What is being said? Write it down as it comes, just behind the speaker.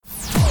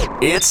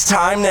It's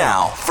time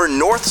now for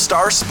North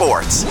Star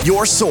Sports,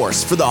 your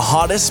source for the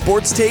hottest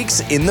sports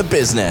takes in the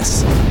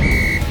business.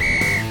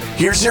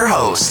 Here's your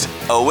host,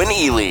 Owen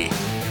Ely.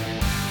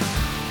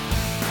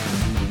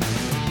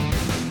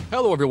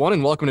 Hello, everyone,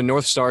 and welcome to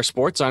North Star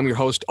Sports. I'm your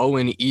host,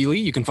 Owen Ely.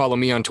 You can follow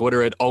me on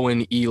Twitter at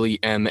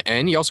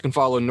OwenEelyMN. You also can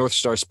follow North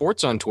Star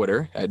Sports on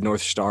Twitter at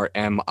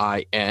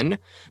NorthstarMIN.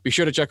 Be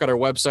sure to check out our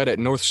website at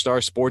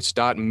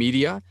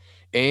northstarsports.media.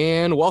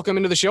 And welcome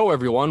into the show,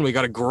 everyone. We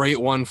got a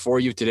great one for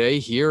you today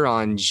here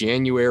on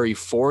January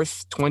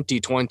 4th,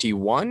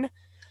 2021,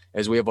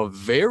 as we have a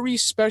very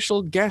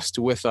special guest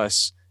with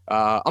us.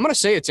 I'm going to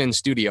say it's in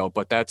studio,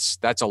 but that's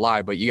a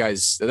lie. But you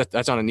guys,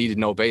 that's on a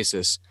need-to-know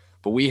basis.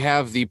 But we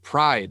have the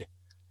pride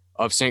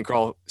of St.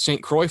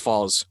 Croix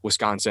Falls,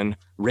 Wisconsin,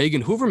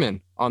 Reagan Hoverman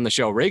on the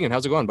show. Reagan,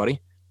 how's it going,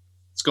 buddy?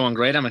 It's going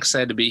great. I'm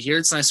excited to be here.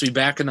 It's nice to be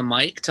back in the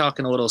mic,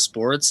 talking a little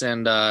sports.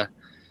 And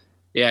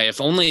yeah,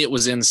 if only it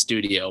was in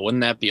studio.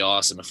 Wouldn't that be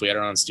awesome if we had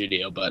our own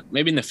studio? But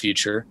maybe in the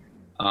future.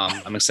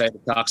 I'm excited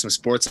to talk some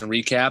sports and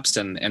recaps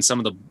and some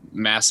of the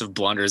massive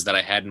blunders that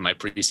I had in my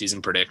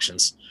preseason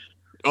predictions.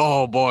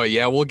 Oh boy,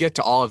 yeah, we'll get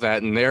to all of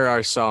that. And there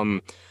are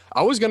some.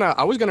 I was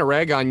gonna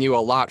rag on you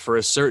a lot for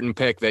a certain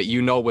pick that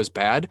you know was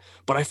bad,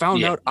 but I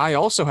found out I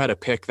also had a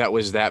pick that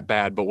was that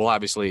bad. But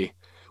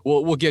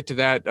we'll get to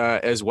that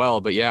as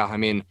well. But yeah, I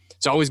mean,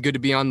 it's always good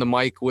to be on the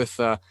mic with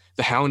the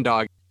Hound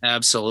Dog.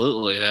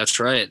 Absolutely, that's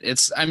right. I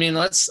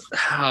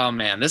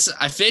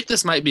think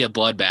this might be a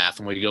bloodbath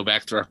when we go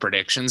back to our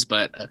predictions,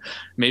 but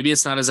maybe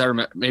it's not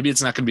maybe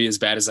it's not going to be as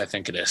bad as I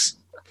think it is.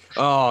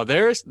 Oh,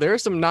 there are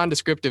some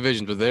nondescript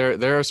divisions, but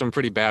there are some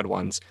pretty bad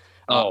ones.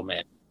 Oh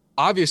man.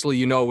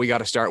 Obviously, we got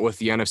to start with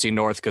the NFC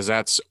North because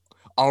that's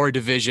our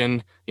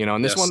division,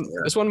 and this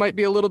one might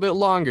be a little bit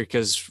longer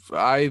because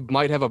I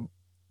might have a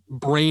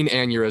brain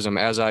aneurysm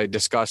as I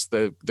discuss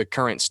the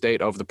current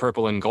state of the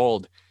purple and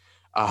gold.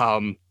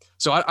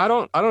 So I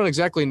don't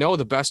exactly know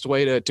the best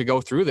way to go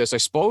through this. I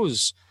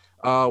suppose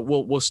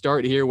we'll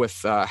start here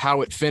with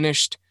how it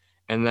finished,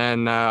 and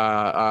then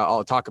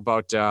I'll talk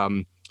about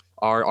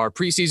our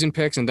preseason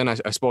picks, and then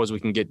I suppose we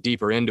can get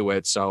deeper into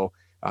it. So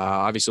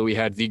obviously we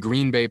had the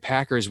Green Bay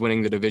Packers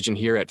winning the division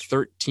here at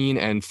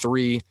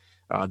 13-3.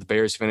 The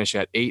Bears finish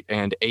at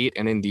 8-8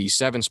 and in the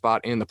 7th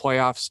spot in the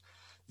playoffs.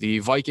 The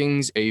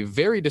Vikings, a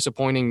very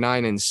disappointing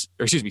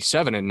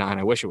 7-9.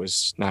 I wish it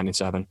was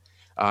 9-7.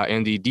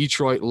 And the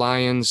Detroit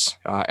Lions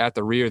at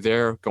the rear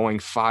there going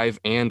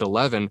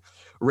 5-11.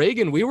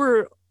 Reagan, we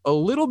were a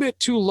little bit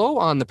too low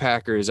on the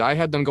Packers. I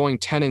had them going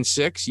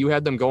 10-6. You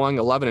had them going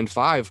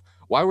 11-5.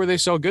 Why were they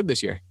so good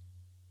this year?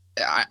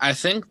 I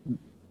think,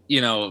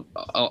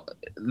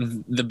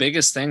 the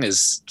biggest thing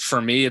is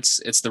for me,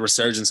 it's the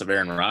resurgence of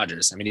Aaron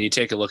Rodgers. I mean, you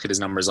take a look at his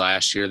numbers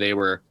last year. They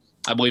were,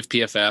 I believe,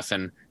 PFF,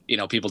 and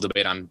people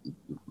debate on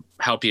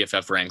how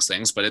PFF ranks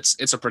things, but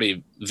it's a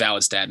pretty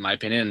valid stat in my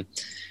opinion.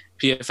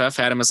 PFF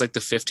had him as like the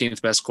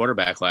 15th best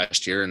quarterback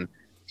last year, and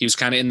he was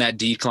kind of in that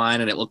decline,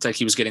 and it looked like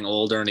he was getting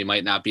older and he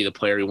might not be the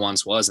player he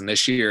once was. And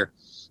this year,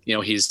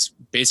 he's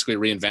basically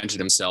reinvented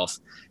himself.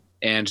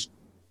 And,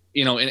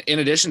 in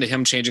addition to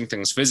him changing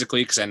things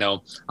physically, because I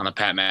know on the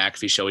Pat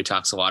McAfee show, he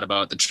talks a lot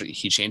about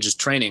he changes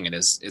training and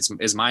his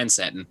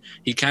mindset. And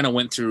he kind of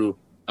went through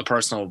a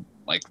personal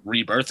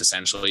rebirth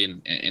essentially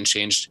and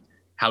changed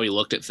how he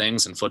looked at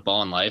things in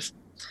football and life.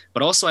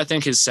 But also, I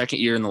think his second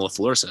year in the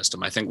LaFleur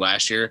system. I think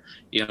last year,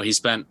 he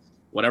spent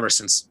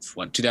since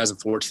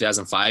 2004,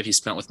 2005, he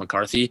spent with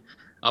McCarthy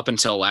up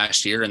until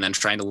last year, and then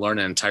trying to learn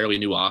an entirely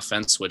new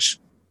offense, which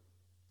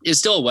is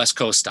still a West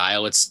Coast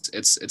style.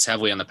 It's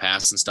heavily on the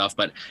pass and stuff,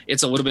 but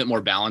it's a little bit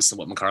more balanced than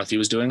what McCarthy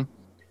was doing.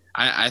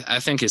 I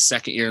think his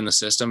second year in the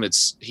system,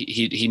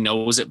 he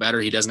knows it better.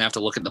 He doesn't have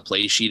to look at the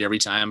play sheet every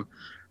time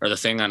or the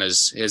thing on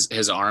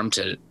his arm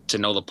to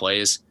know the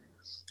plays.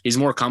 He's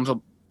more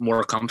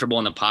comfortable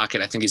in the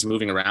pocket. I think he's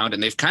moving around,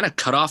 and they've kind of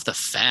cut off the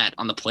fat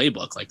on the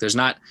playbook. There's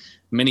not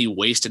many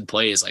wasted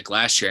plays like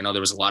last year. I know there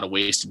was a lot of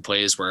wasted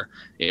plays where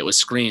it was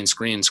screen,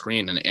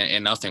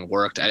 and nothing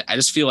worked. I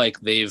just feel like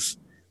they've,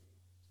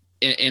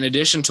 in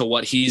addition to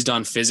what he's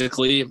done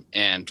physically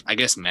and I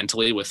guess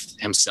mentally with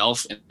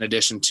himself, in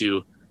addition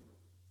to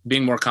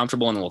being more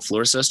comfortable in the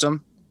LaFleur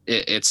system,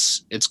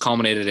 it's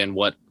culminated in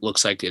what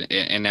looks like an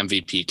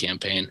MVP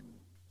campaign.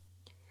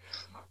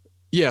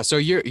 Yeah, so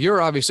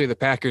you're obviously the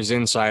Packers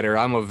insider.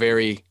 I'm a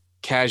very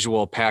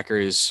casual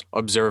Packers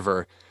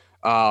observer.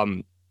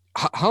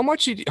 How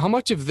much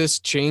of this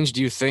change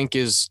do you think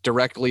is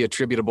directly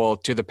attributable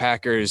to the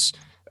Packers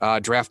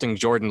drafting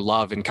Jordan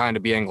Love and kind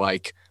of being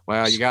like,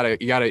 well, you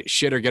gotta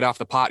shit or get off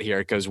the pot here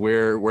because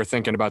we're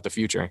thinking about the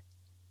future?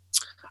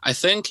 I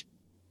think,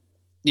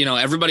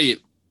 everybody.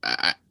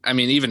 I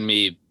mean, even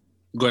me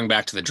going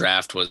back to the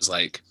draft was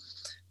like,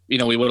 we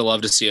would have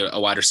loved to see a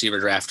wide receiver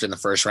drafted in the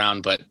first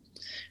round, but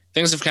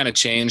things have kind of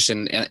changed,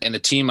 and the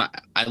team,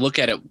 I look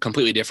at it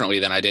completely differently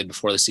than I did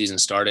before the season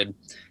started.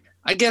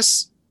 I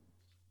guess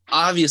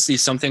obviously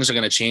some things are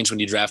going to change when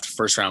you draft a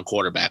first round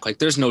quarterback.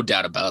 There's no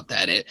doubt about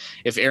that.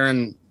 If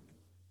Aaron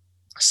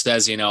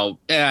says,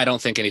 I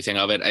don't think anything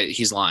of it,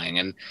 he's lying.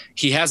 And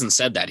he hasn't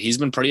said that. He's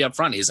been pretty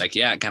upfront. He's like,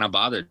 yeah, it kind of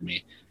bothered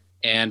me.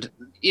 And,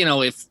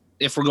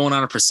 if we're going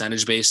on a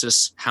percentage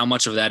basis, how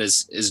much of that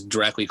is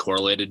directly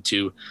correlated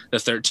to the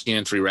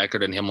 13-3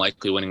 record and him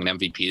likely winning an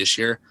MVP this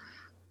year?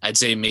 I'd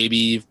say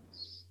maybe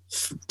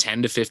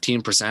 10 to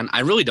 15%.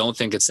 I really don't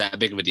think it's that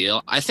big of a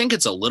deal. I think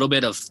it's a little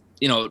bit of,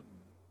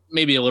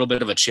 maybe a little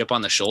bit of a chip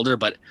on the shoulder,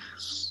 but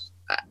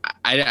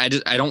I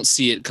don't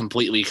see it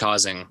completely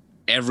causing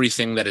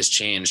everything that has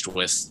changed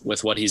with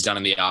what he's done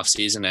in the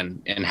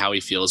offseason and how he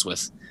feels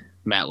with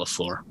Matt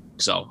LaFleur.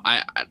 So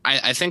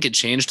I think it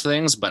changed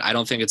things, but I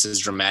don't think it's as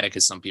dramatic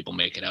as some people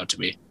make it out to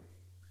be.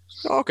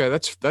 Okay,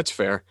 that's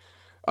fair.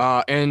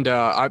 I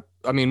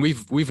mean,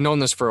 we've known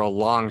this for a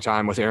long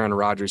time with Aaron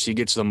Rodgers. He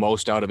gets the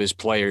most out of his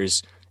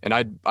players, and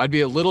I'd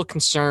be a little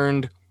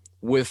concerned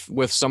with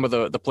some of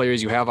the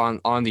players you have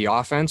on the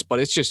offense, but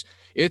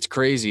it's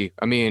crazy.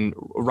 I mean,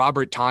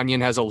 Robert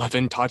Tonyan has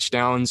 11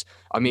 touchdowns.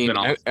 I mean,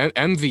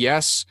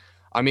 MVS,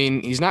 I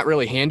mean, he's not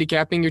really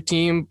handicapping your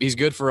team. He's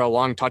good for a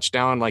long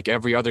touchdown like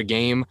every other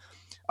game.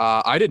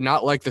 I did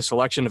not like the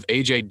selection of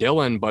A.J.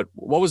 Dillon, but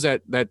what was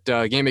that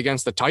game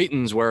against the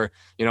Titans where,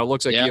 it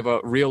looks like you have a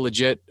real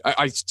legit –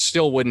 I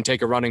still wouldn't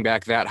take a running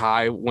back that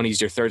high when he's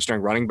your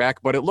third-string running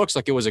back, but it looks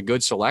like it was a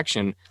good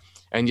selection.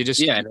 And you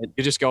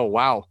just go,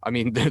 wow. I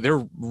mean,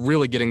 they're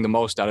really getting the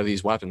most out of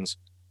these weapons.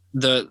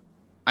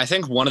 I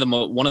think one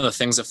of the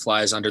things that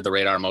flies under the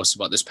radar most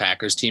about this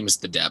Packers team is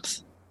the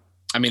depth.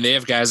 I mean, they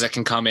have guys that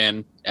can come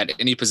in at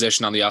any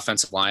position on the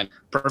offensive line.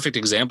 Perfect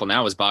example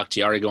now is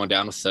Bakhtiari going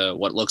down with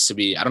what looks to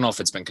be, I don't know if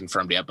it's been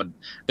confirmed yet, but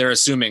they're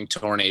assuming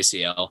torn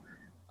ACL,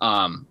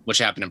 which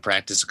happened in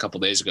practice a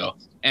couple days ago.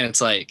 And it's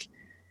like,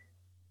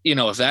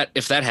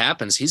 if that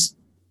happens, he's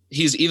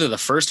either the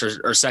first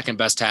or second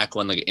best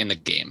tackle in the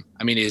game.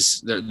 I mean,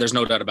 there's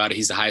no doubt about it.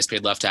 He's the highest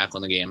paid left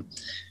tackle in the game.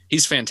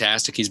 He's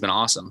fantastic. He's been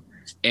awesome.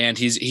 And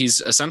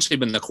he's essentially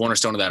been the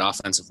cornerstone of that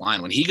offensive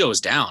line. When he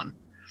goes down,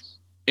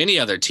 any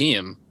other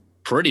team,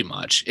 pretty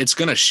much, it's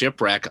going to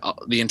shipwreck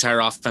the entire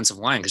offensive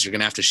line because you're going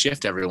to have to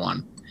shift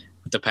everyone.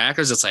 With the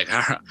Packers, it's like,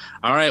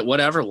 all right,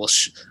 whatever.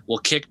 We'll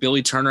kick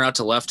Billy Turner out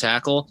to left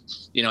tackle.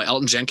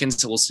 Elton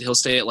Jenkins, he'll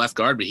stay at left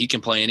guard, but he can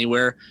play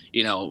anywhere.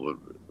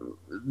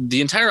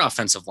 The entire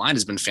offensive line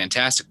has been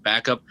fantastic.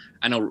 Backup,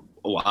 I know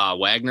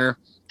Wagner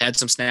had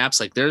some snaps.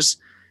 Like there's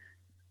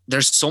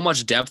so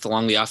much depth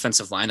along the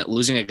offensive line that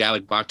losing a guy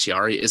like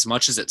Bakhtiari, as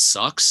much as it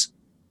sucks,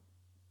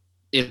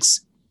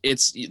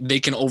 they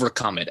can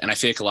overcome it. And I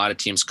feel like a lot of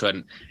teams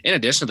couldn't. In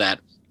addition to that,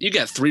 you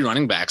got 3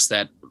 running backs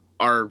that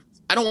are,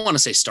 I don't want to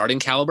say starting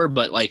caliber,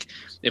 but like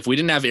if we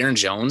didn't have Aaron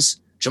Jones,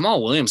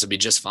 Jamal Williams would be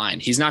just fine.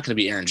 He's not going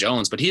to be Aaron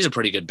Jones, but he's a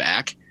pretty good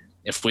back.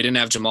 If we didn't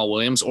have Jamal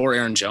Williams or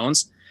Aaron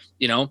Jones,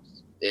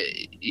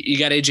 you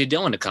got A.J.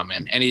 Dillon to come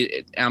in. And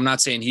I'm not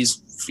saying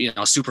he's,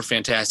 super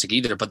fantastic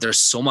either, but there's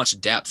so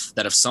much depth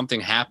that if something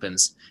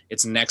happens,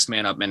 it's next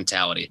man up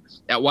mentality.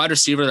 At wide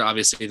receiver,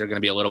 obviously they're going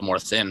to be a little more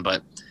thin,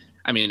 but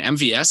I mean,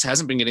 MVS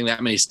hasn't been getting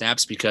that many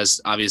snaps because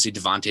obviously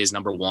Devontae is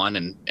number 1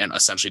 and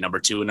essentially number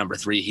 2 and number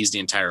 3. He's the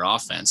entire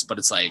offense, but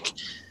it's like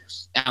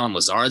Alan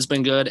Lazard's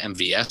been good.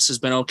 MVS has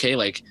been okay.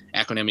 Like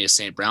Equanimeous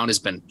St. Brown has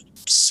been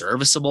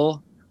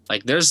serviceable.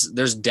 Like there's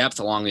depth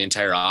along the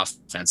entire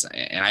offense,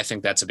 and I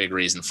think that's a big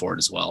reason for it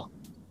as well.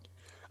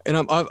 And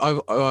I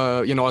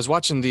was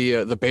watching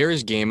the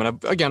Bears game,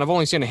 and I've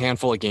only seen a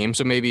handful of games,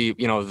 so maybe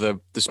the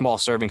small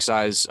serving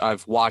size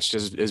I've watched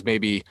is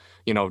maybe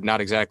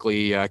not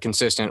exactly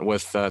consistent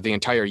with the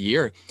entire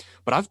year,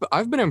 but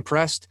I've been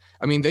impressed.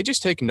 I mean, they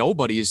just take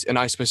nobodies, and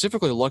I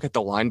specifically look at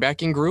the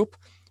linebacking group,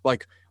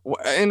 like,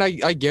 and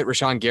I get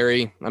Rashawn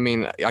Gary. I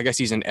mean, I guess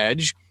he's an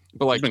edge,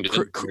 but like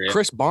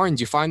Chris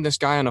Barnes, you find this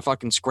guy on a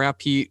fucking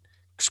scrap heap.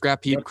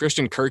 Yep.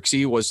 Christian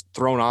Kirksey was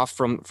thrown off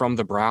from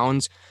the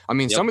Browns. I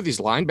mean, some of these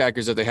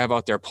linebackers that they have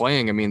out there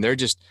playing, I mean,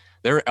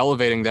 they're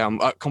elevating them.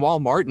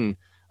 Kamal Martin,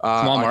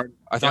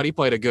 I thought he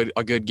played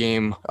a good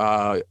game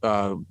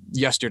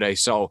yesterday.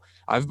 So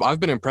I've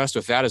been impressed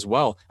with that as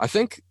well. I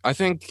think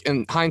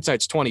in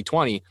hindsight's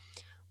 2020,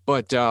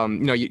 but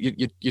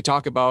you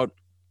talk about,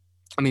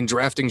 I mean,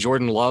 drafting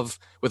Jordan Love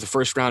with a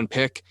first round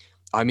pick.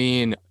 I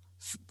mean,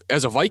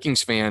 as a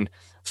Vikings fan,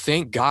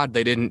 thank God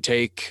they didn't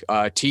take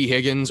T.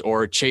 Higgins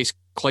or Chase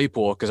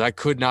Claypool, because I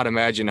could not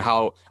imagine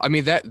how. I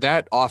mean,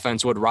 that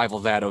offense would rival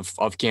that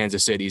of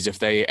Kansas City's if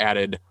they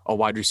added a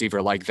wide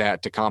receiver like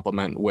that to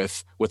complement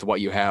with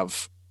what you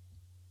have.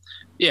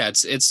 Yeah,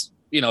 it's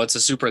a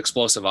super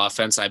explosive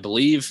offense. I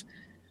believe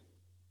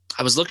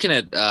I was looking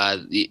at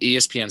the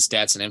ESPN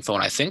stats and info,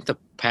 and I think the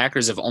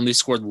Packers have only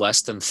scored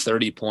less than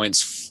 30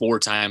 points 4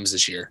 times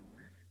this year.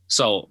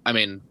 So, I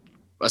mean,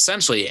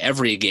 essentially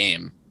every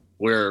game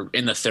we're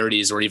in the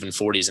 30s or even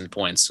 40s in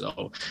points.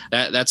 So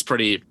that's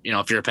pretty,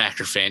 if you're a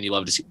Packer fan, you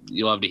love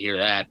to hear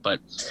that. But,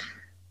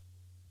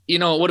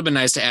 it would have been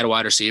nice to add a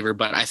wide receiver,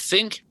 but I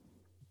think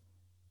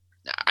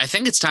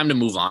it's time to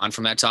move on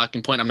from that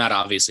talking point. I'm not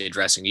obviously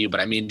addressing you, but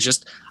I mean,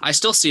 I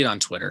still see it on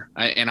Twitter.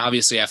 And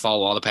obviously I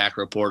follow all the Packer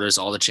reporters,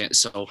 all the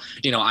so,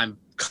 I'm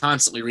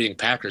constantly reading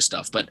Packers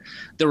stuff, but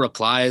the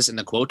replies and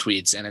the quote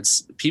tweets, and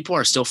it's people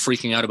are still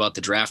freaking out about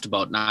the draft,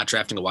 about not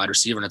drafting a wide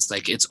receiver. And it's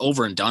like, it's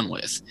over and done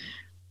with.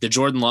 The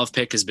Jordan Love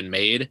pick has been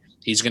made.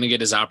 He's going to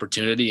get his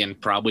opportunity in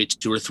probably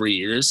 2 or 3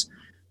 years.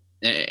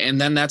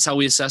 And then that's how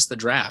we assess the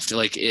draft.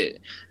 Like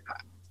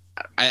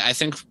I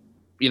think,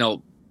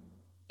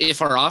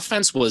 if our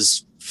offense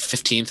was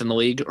 15th in the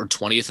league or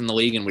 20th in the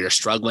league and we were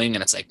struggling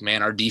and it's like,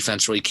 man, our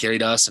defense really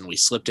carried us and we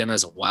slipped in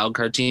as a wild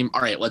card team.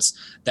 All right,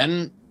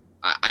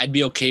 I'd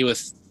be okay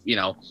with,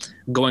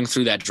 going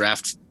through that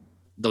draft,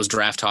 those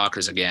draft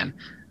talkers again.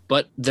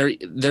 But they're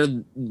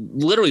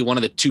literally one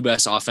of the 2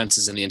 best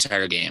offenses in the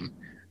entire game.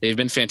 They've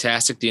been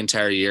fantastic the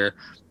entire year.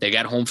 They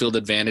got home field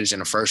advantage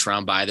in a first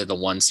round bye. They're the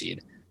 1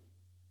 seed.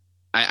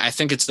 I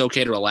think it's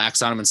okay to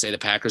relax on them and say the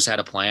Packers had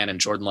a plan and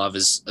Jordan Love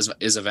is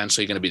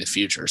eventually going to be the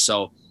future.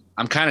 So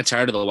I'm kind of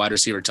tired of the wide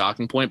receiver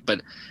talking point,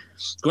 but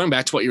going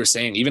back to what you were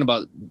saying, even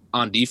about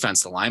on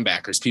defense, the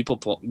linebackers,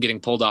 people getting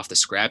pulled off the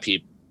scrap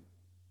heap.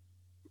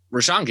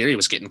 Rashawn Gary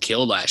was getting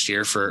killed last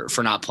year for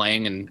not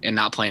playing and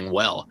not playing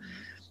well.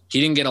 He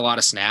didn't get a lot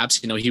of snaps.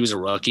 He was a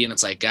rookie, and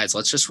it's like, guys,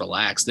 let's just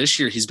relax. This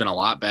year he's been a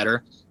lot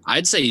better.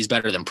 I'd say he's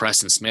better than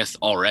Preston Smith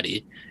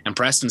already, and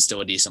Preston's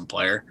still a decent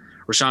player.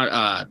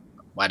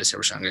 Why did I say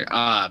Rashawn Gary?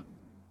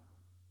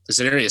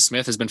 Zadarius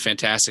Smith has been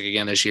fantastic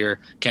again this year.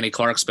 Kenny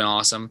Clark's been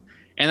awesome.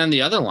 And then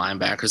the other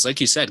linebackers, like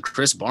you said,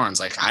 Chris Barnes,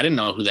 like I didn't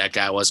know who that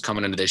guy was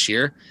coming into this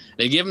year.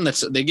 They give him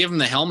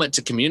the helmet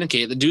to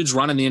communicate. The dude's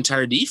running the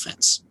entire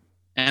defense.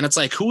 And it's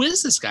like, who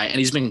is this guy? And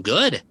he's been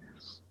good.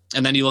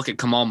 And then you look at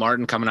Kamal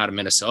Martin coming out of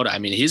Minnesota. I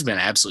mean, he's been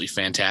absolutely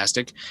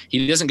fantastic.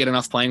 He doesn't get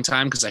enough playing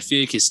time because I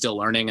feel like he's still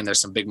learning and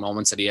there's some big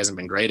moments that he hasn't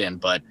been great in.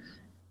 But,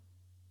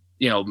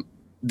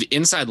 the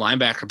inside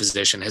linebacker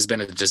position has been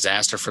a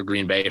disaster for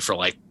Green Bay for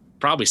like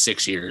probably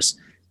 6 years.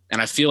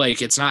 And I feel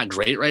like it's not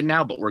great right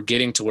now, but we're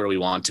getting to where we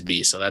want to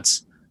be. So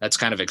that's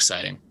kind of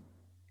exciting.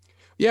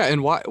 Yeah,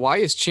 and why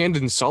is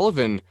Chandon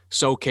Sullivan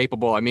so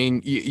capable? I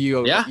mean,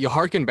 you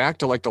harken back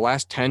to like the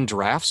last 10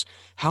 drafts.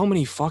 How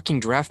many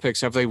fucking draft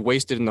picks have they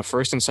wasted in the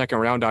first and second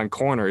round on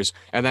corners?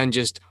 And then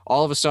just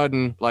all of a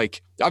sudden,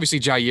 like, obviously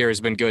Jair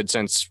has been good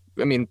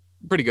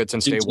pretty good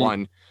since day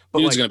one. But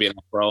dude's going to be an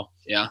all-pro,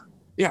 yeah.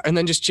 Yeah, and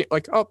then just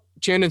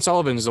Chandon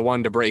Sullivan is the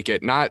one to break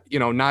it. Not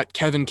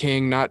Kevin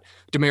King, not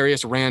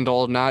Demarius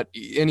Randall, not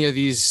any of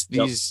these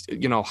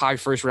high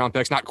first round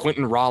picks, not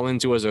Quentin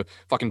Rollins, who was a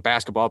fucking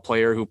basketball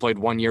player who played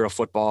 1 year of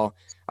football.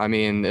 I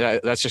mean,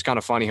 that's just kind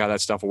of funny how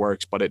that stuff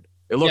works, but it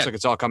looks like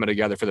it's all coming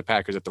together for the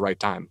Packers at the right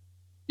time.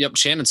 Yep,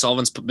 Chandon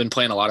Sullivan's been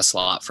playing a lot of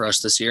slot for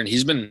us this year, and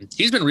he's been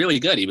really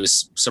good. He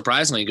was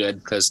surprisingly good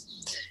because,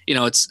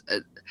 it's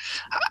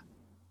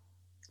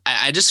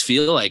I just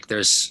feel like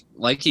there's,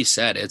 like he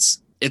said,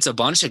 it's a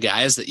bunch of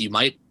guys that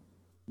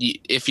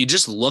if you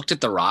just looked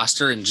at the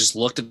roster and just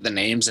looked at the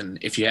names, and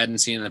if you hadn't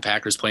seen the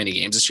Packers play any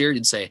games this year,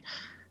 you'd say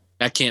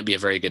that can't be a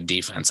very good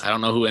defense. I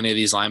don't know who any of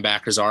these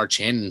linebackers are.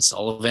 Chandon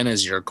Sullivan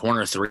is your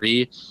corner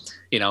 3.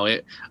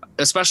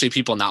 Especially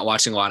people not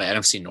watching a lot of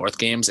NFC North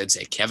games, I'd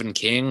say Kevin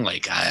King.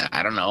 Like,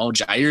 I don't know.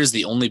 Jair is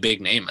the only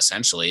big name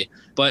essentially,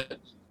 but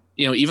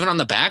even on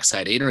the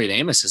backside, Adrian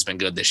Amos has been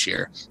good this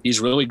year. He's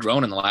really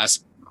grown in the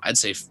last, I'd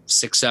say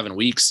 6-7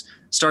 weeks.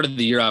 Started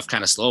the year off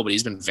kind of slow, but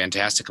he's been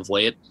fantastic of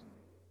late.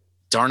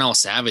 Darnell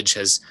Savage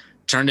has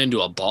turned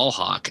into a ball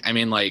hawk. I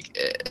mean, like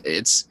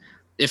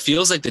it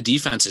feels like the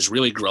defense is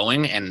really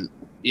growing, and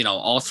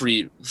all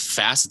 3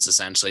 facets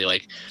essentially.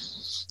 Like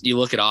you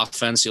look at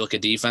offense, you look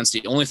at defense.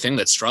 The only thing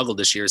that struggled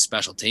this year is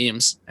special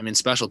teams. I mean,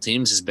 special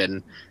teams has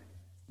been.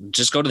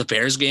 Just go to the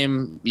Bears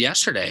game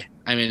yesterday.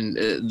 I mean,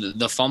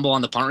 the fumble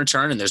on the punt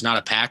return, and there's not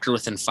a Packer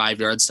within 5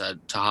 yards to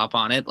hop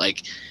on it.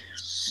 Like.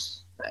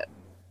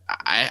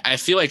 I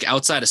feel like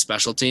outside of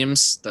special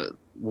teams that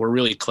we're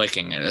really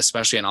clicking,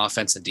 especially on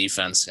offense and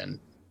defense. And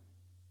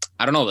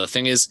I don't know. The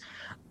thing is,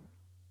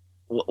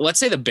 let's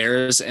say the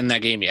Bears in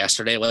that game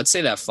yesterday, let's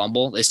say that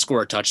fumble, they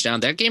score a touchdown.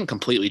 That game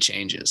completely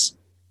changes.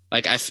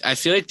 Like I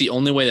feel like the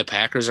only way the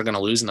Packers are going to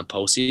lose in the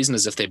postseason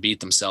is if they beat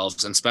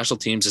themselves, and special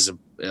teams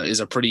is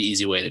a pretty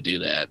easy way to do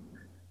that.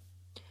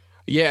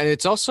 Yeah, and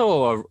it's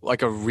also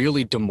a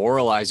really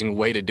demoralizing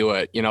way to do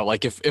it.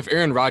 Like if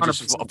Aaron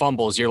Rodgers 100%.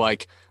 Fumbles, you're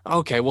like,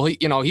 okay, well,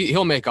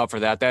 he'll make up for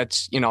that.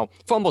 That's,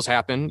 fumbles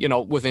happen,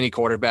 with any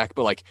quarterback.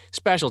 But like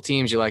special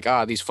teams, you're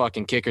like, these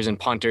fucking kickers and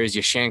punters,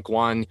 you shank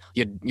one,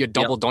 you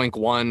double doink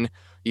one.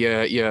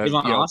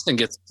 Austin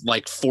gets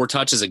like 4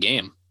 touches a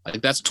game.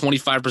 Like that's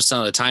 25%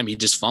 of the time he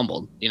just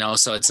fumbled,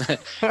 so it's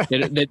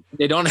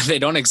they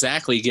don't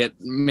exactly get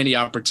many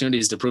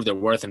opportunities to prove their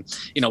worth. And,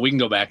 we can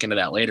go back into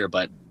that later,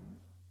 but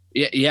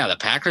yeah, the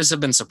Packers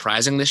have been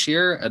surprising this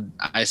year.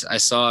 I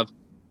saw,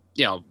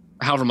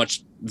 however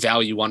much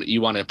value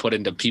you want to put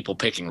into people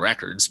picking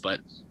records, but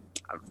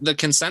the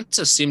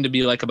consensus seemed to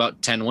be like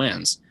about 10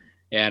 wins.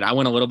 And I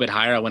went a little bit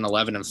higher. I went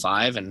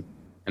 11-5, and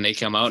they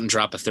come out and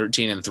drop a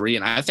 13-3.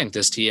 And I think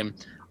this team,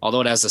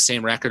 although it has the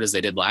same record as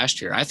they did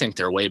last year, I think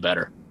they're way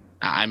better.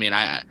 I mean,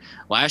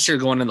 last year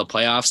going into the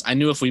playoffs, I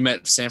knew if we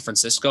met San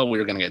Francisco, we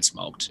were going to get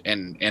smoked.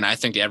 And I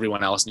think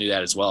everyone else knew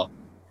that as well.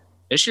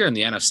 this year in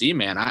the NFC,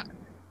 man,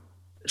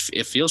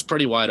 it feels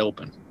pretty wide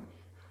open.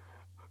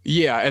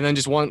 Yeah, and then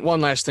just one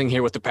last thing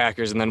here with the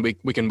Packers, and then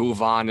we can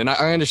move on. And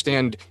I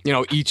understand,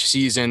 each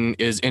season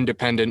is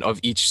independent of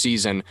each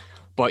season,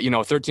 but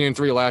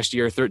 13-3 last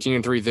year,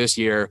 13-3 this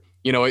year.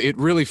 It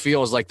really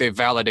feels like they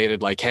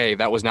validated, like, hey,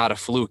 that was not a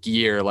fluke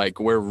year. Like,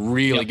 we're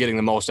really getting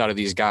the most out of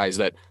these guys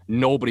that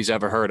nobody's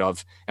ever heard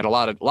of. And a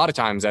lot of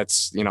times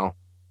that's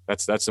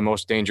that's the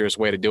most dangerous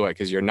way to do it,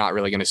 because you're not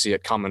really going to see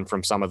it coming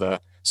from some of the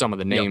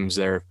names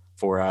there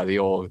for the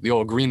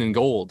old green and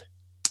gold.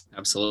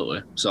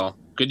 Absolutely. So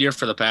good year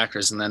for the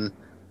Packers. And then,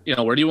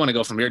 where do you want to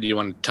go from here? Do you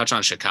want to touch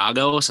on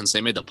Chicago since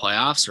they made the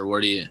playoffs, or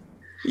where do you?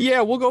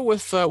 Yeah, we'll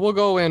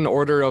go in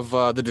order of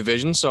the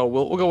division. So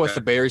we'll go with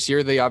the Bears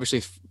here. They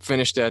obviously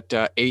finished at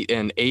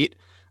 8-8.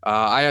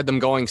 I had them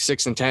going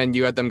 6-10.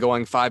 You had them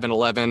going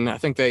 5-11. I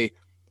think they,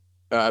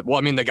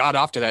 they got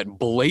off to that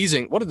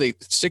blazing. What are they,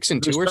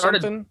 6-2 or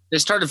something? They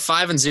started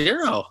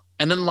 5-0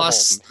 and then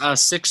lost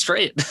 6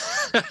 straight.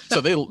 So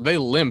they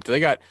limped.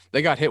 They got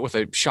hit with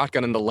a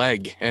shotgun in the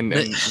leg and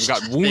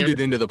got wounded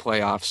into the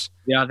playoffs.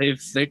 Yeah,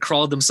 they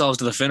crawled themselves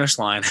to the finish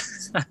line.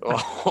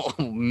 Oh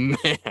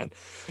man.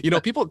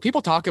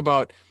 People talk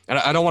about, and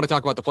I don't want to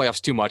talk about the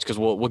playoffs too much because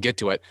we'll get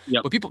to it.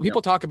 Yep. But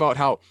people talk about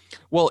how,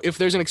 well, if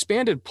there's an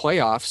expanded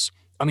playoffs,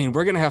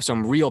 we're going to have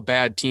some real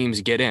bad teams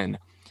get in.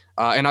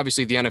 And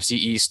obviously the NFC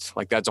East,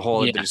 like that's a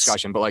whole other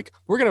discussion, but like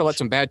we're going to let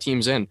some bad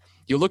teams in.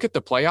 You look at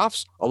the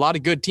playoffs, a lot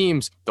of good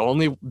teams. The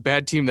only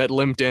bad team that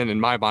limped in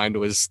my mind,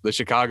 was the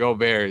Chicago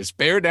Bears.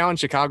 Bear down,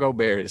 Chicago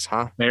Bears,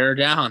 huh? Bear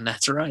down.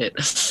 That's right.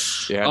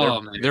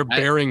 Yeah, they're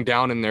bearing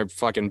down in their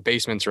fucking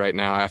basements right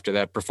now after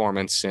that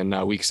performance in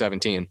week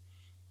 17.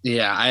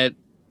 Yeah, I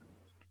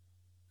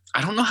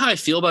don't know how I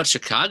feel about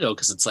Chicago,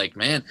 because it's like,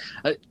 man,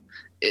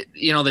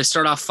 they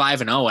start off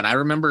 5-0, and I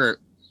remember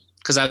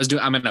because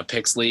I'm in a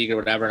picks league or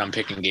whatever, and I'm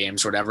picking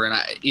games or whatever, and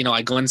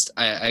I glimpsed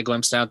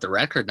out the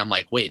record, and I'm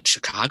like, wait,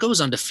 Chicago's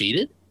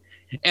undefeated?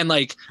 And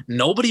like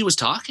nobody was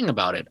talking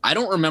about it. I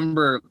don't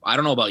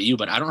know about you,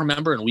 but I don't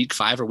remember in week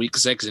 5 or week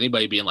 6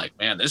 anybody being like,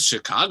 man, this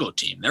Chicago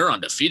team, they're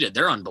undefeated,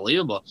 they're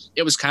unbelievable.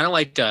 It was kind of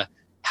like,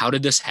 how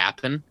did this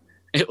happen?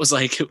 It was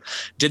like,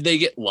 did they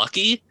get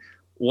lucky?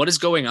 What is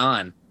going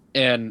on?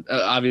 And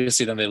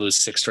obviously then they lose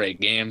 6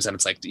 straight games, and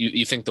it's like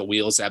you think the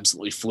wheels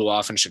absolutely flew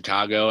off in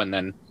Chicago, and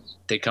then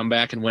they come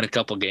back and win a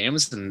couple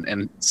games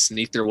and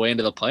sneak their way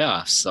into the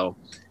playoffs. So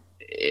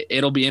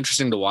it'll be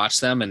interesting to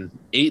watch them. And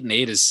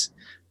 8-8 is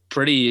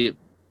pretty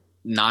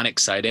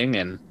non-exciting,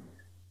 and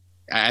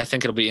I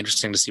think it'll be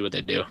interesting to see what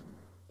they do.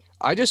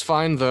 I just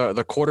find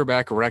the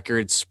quarterback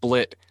record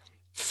split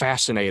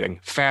fascinating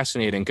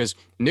because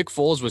Nick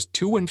Foles was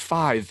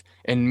 2-5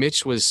 and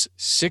Mitch was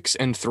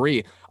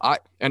 6-3.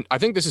 I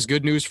think this is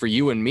good news for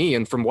you and me,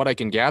 and from what I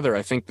can gather,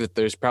 I think that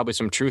there's probably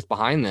some truth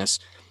behind this.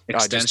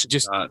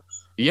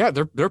 Yeah,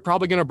 they're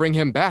probably going to bring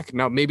him back.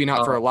 Now, maybe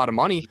not for a lot of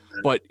money,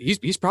 but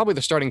he's probably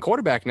the starting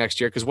quarterback next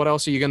year, because what are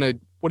you going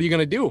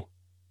to do?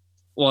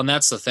 Well, and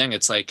that's the thing.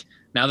 It's like,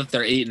 now that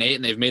they're 8-8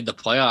 and they've made the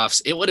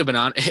playoffs, it would have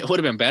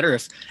been better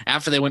if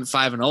after they went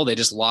 5-0, they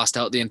just lost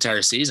out the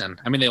entire season.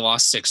 They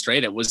lost 6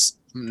 straight. It was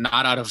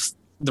not out of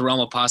the realm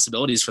of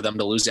possibilities for them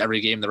to lose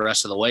every game the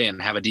rest of the way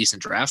and have a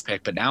decent draft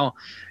pick. But now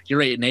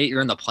you're 8-8,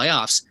 you're in the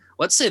playoffs.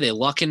 Let's say they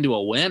luck into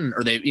a win,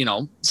 or they,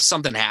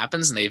 something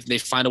happens and they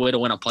find a way to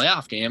win a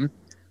playoff game.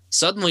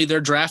 Suddenly they're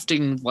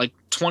drafting like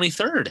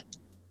 23rd.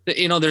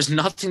 There's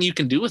nothing you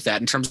can do with that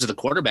in terms of the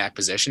quarterback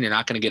position. You're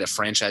not going to get a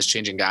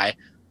franchise-changing guy,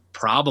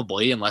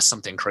 probably, unless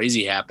something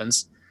crazy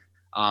happens,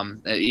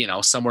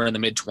 somewhere in the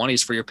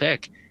mid-20s for your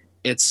pick.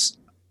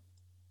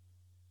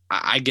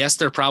 I guess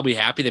they're probably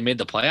happy they made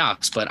the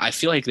playoffs, but I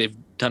feel like they've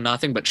done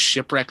nothing but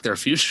shipwreck their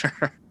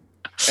future.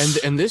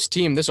 And this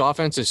team, this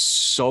offense is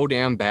so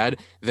damn bad.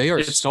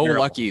 It's so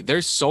terrible. Lucky.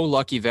 They're so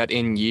lucky that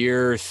in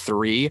year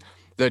 3,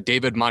 that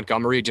David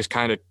Montgomery just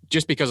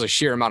because of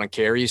sheer amount of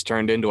carries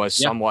turned into a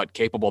somewhat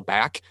capable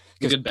back.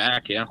 Good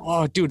back, yeah.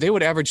 Oh, dude, they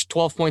would average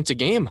 12 points a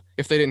game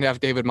if they didn't have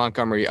David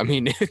Montgomery.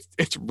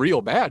 It's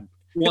real bad.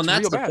 Well, and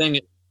that's the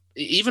thing.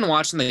 Even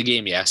watching the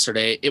game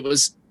yesterday,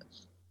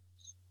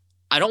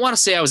 I don't want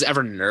to say I was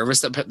ever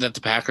nervous that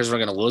the Packers were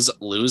going to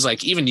lose.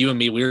 Like, even you and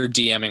me, we were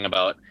DMing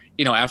about,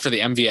 after the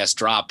MVS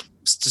drop,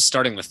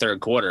 starting the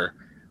third quarter,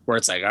 where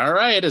it's like, all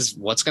right,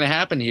 what's going to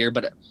happen here?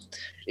 But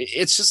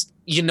it's just,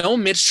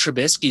 Mitch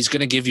Trubisky is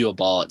going to give you a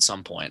ball at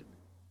some point.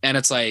 And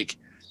it's like,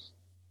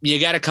 you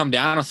got to come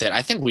down with it.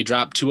 I think we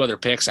dropped 2 other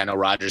picks. I know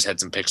Rodgers had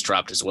some picks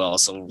dropped as well,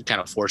 so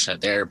kind of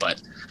fortunate there.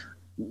 But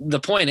the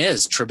point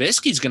is,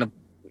 Trubisky's going to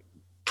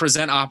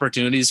present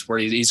opportunities where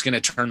he's going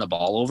to turn the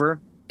ball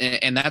over.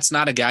 And that's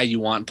not a guy you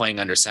want playing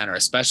under center,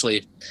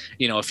 especially,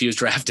 if he was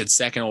drafted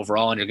 2nd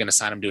overall and you're going to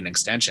sign him to an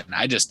extension.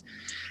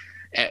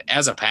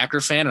 As a Packer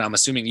fan, and I'm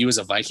assuming you as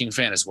a Viking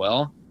fan as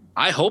well,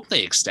 I hope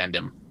they extend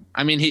him.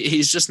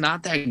 He's just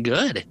not that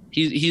good.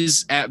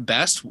 He's at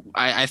best,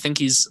 I think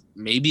he's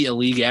maybe a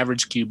league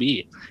average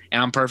QB,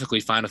 and I'm perfectly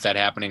fine with that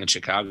happening in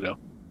Chicago.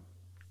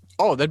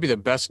 Oh, that'd be the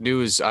best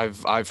news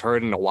I've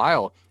heard in a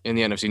while in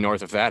the NFC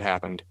North if that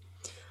happened.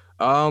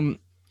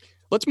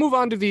 let's move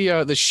on to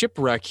the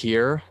shipwreck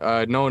here,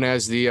 known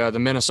as the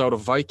Minnesota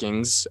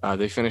Vikings.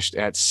 They finished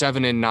at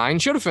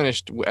 7-9. Should have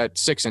finished at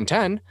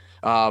 6-10.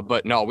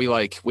 But no, we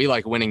like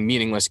winning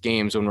meaningless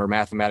games when we're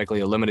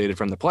mathematically eliminated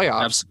from the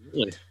playoffs.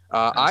 Absolutely.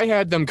 I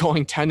had them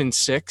going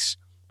 10-6.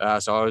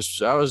 So I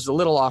was a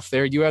little off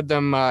there. You had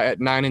them at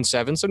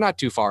 9-7, so not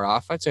too far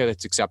off. I'd say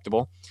that's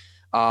acceptable.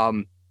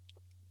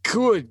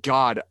 Good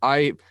God,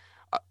 I'm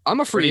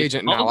a free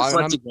agent now.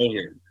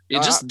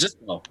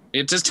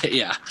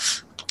 Yeah.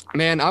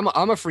 Man,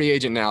 I'm a free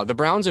agent now. The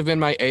Browns have been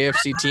my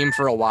AFC team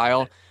for a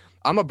while.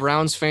 I'm a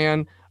Browns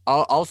fan.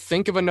 I'll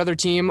think of another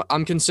team.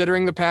 I'm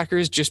considering the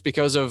Packers just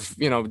because of,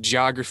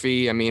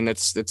 geography. I mean,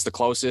 it's the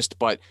closest,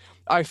 but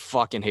I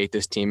fucking hate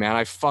this team, man.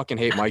 I fucking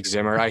hate Mike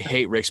Zimmer. I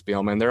hate Rick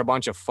Spielman. They're a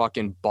bunch of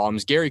fucking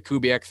bums. Gary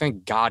Kubiak,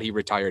 thank God he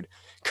retired.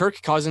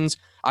 Kirk Cousins,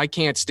 I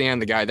can't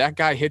stand the guy. That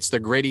guy hits the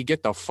gritty.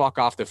 Get the fuck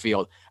off the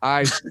field.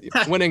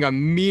 Winning a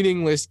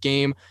meaningless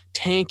game,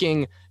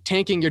 tanking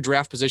your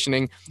draft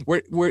positioning.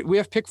 We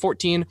have pick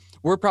 14.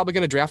 We're probably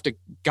going to draft a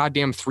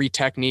goddamn 3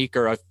 technique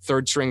or a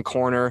third string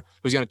corner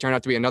who's going to turn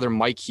out to be another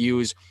Mike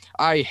Hughes.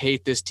 I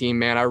hate this team,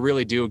 man. I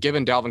really do.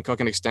 Giving Dalvin Cook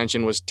an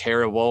extension was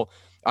terrible.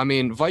 I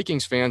mean,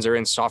 Vikings fans are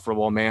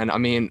insufferable, man. I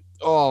mean,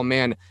 oh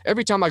man,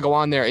 every time I go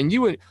on there, and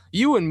you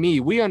and me,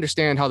 we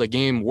understand how the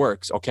game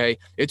works, okay?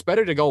 It's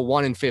better to go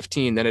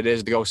 1-15 than it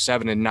is to go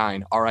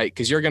 7-9, all right?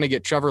 Because you're going to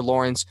get Trevor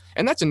Lawrence,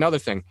 and that's another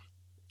thing.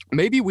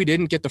 Maybe we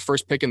didn't get the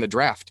first pick in the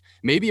draft.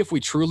 Maybe if we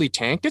truly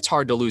tanked, it's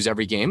hard to lose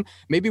every game.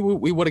 Maybe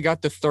we would have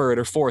got the 3rd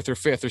or 4th or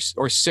 5th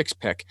or 6th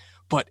pick.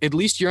 But at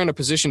least you're in a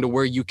position to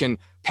where you can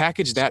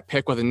package that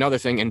pick with another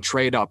thing and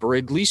trade up, or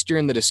at least you're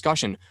in the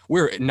discussion.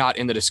 We're not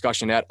in the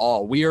discussion at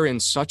all. We are in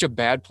such a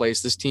bad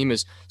place. This team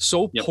is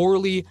so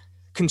poorly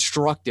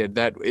constructed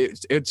that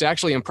it's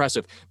actually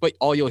impressive. But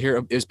all you'll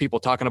hear is people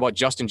talking about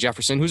Justin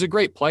Jefferson, who's a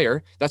great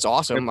player. That's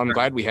awesome. I'm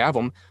glad we have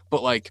him.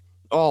 But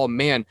oh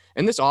man,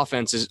 and this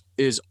offense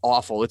is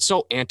awful. It's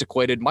so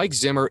antiquated. Mike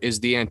Zimmer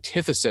is the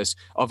antithesis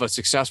of a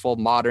successful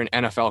modern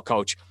NFL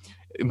coach.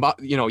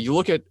 You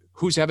look at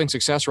who's having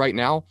success right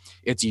now.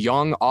 It's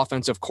young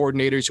offensive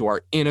coordinators who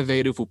are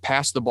innovative, who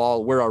pass the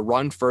ball. We're a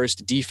run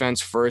first, defense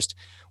first.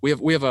 We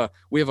have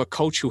a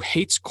coach who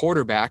hates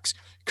quarterbacks.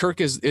 Kirk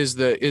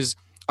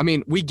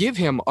we give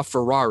him a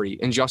Ferrari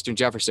in Justin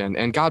Jefferson,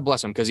 and God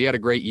bless him because he had a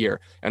great year.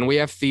 And we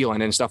have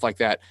Thielen and stuff like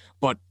that.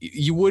 But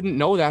you wouldn't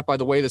know that by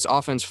the way this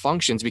offense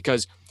functions,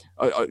 because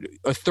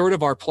a third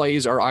of our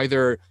plays are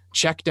either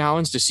check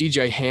downs to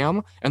CJ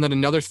Ham, and then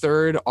another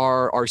third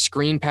are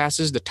screen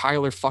passes to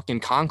Tyler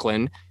fucking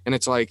Conklin. And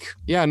it's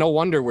no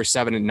wonder we're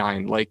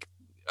 7-9.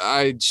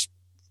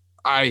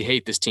 I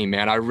hate this team,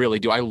 man. I really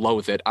do. I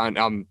loathe it.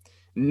 I'm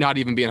not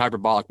even being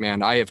hyperbolic,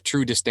 man. I have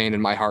true disdain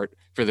in my heart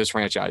for this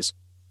franchise.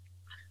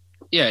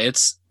 Yeah,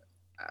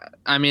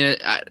 I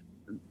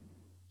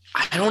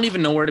don't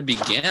even know where to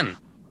begin,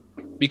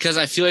 because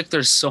I feel like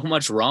there's so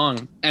much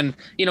wrong. And,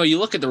 you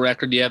look at the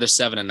record, they're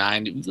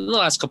 7-9. The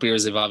last couple of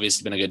years, they've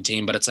obviously been a good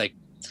team, but it's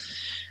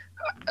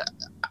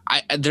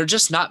they're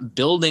just not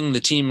building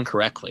the team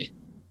correctly.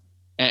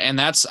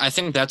 And I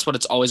think that's what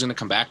it's always going to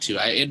come back to.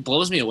 It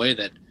blows me away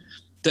that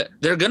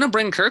they're going to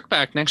bring Kirk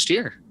back next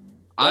year.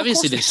 Well,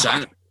 obviously, they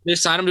signed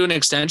him to an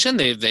extension.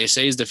 They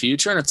say he's the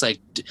future. And it's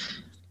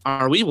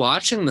are we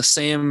watching the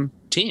same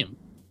team?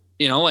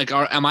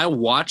 Am I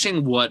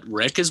watching what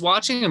Rick is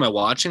watching? Am I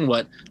watching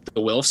what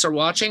the Wilfs are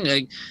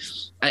watching?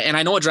 And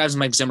I know it drives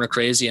Mike Zimmer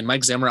crazy. And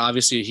Mike Zimmer,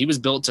 obviously, he was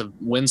built to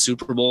win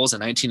Super Bowls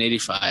in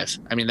 1985.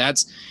 I mean,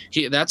 that's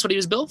what he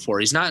was built for.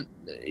 He's not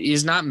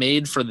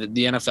made for the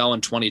NFL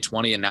in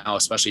 2020 and now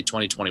especially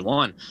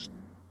 2021.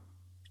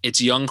 It's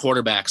young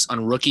quarterbacks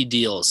on rookie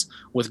deals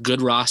with good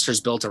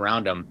rosters built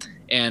around them.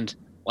 And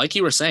like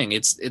you were saying,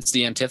 it's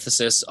the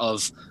antithesis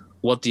of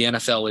what the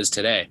NFL is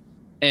today.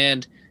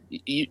 And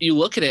you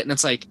look at it and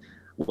it's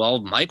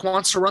Mike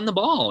wants to run the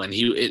ball, and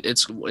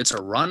it's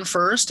a run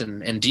first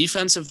and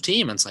defensive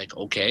team. And it's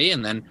okay.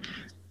 And then,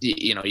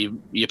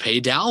 you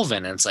pay Dalvin,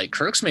 and it's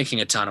Kirk's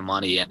making a ton of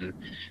money, and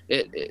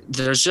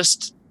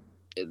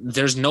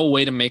there's no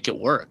way to make it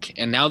work.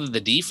 And now that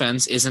the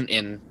defense isn't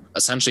in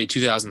essentially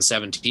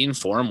 2017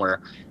 form,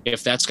 where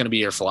if that's going to be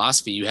your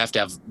philosophy, you have to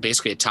have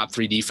basically a top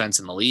 3 defense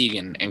in the league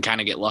and kind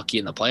of get lucky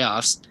in the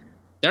playoffs.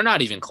 They're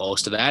not even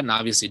close to that. And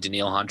obviously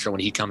Danielle Hunter,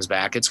 when he comes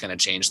back, it's going to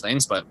change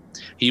things, but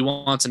he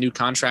wants a new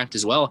contract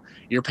as well.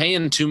 You're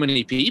paying too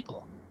many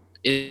people.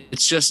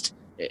 It's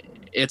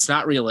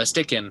not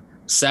realistic. And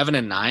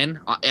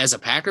 7-9 as a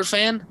Packer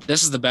fan,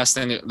 this is the best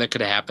thing that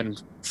could have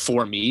happened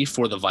for me,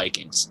 for the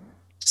Vikings,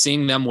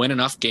 seeing them win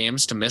enough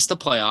games to miss the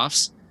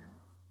playoffs,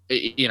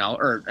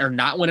 or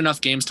not win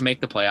enough games to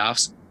make the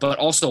playoffs, but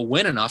also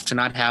win enough to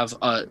not have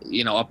a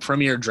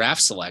premier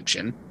draft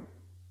selection.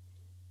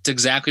 It's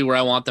exactly where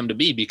I want them to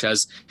be,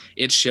 because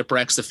it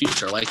shipwrecks the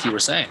future, like you were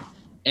saying.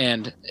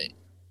 And,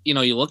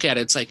 you look at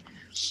it, it's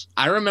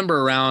I remember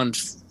around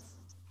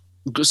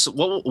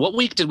what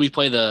week did we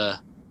play the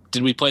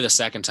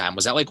second time?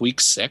 Was that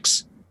week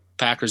 6,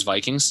 Packers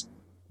Vikings?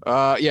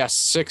 Yes,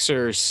 6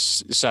 or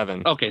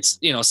 7. Okay.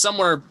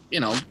 Somewhere,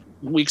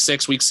 week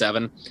 6, week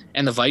 7,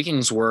 and the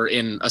Vikings were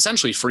in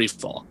essentially free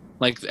fall.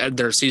 Like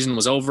their season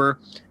was over,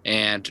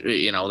 and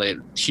they had a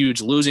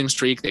huge losing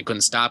streak. They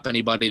couldn't stop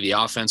anybody. The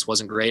offense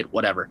wasn't great,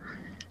 whatever.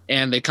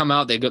 And they come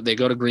out, they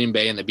go to Green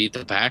Bay and they beat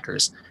the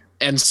Packers.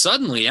 And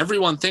suddenly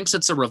everyone thinks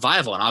it's a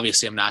revival. And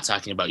obviously I'm not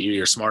talking about you.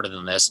 You're smarter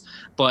than this.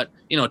 But,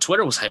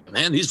 Twitter was like,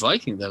 man, these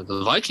Vikings,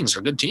 the Vikings are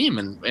a good team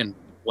and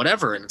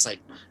whatever. And it's like,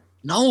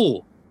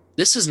 no,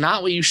 this is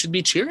not what you should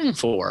be cheering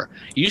for.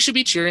 You should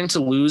be cheering to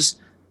lose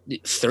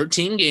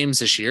 13 games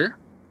this year,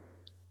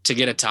 to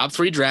get a top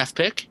 3 draft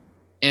pick,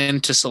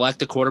 and to select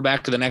the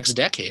quarterback of the next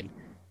decade.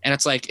 And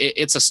it's like,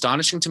 it's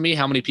astonishing to me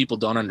how many people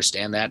don't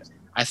understand that.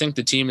 I think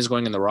the team is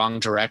going in the wrong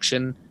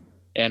direction.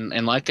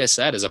 And like I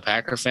said, as a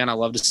Packer fan, I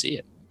love to see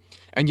it.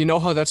 And you know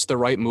how that's the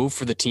right move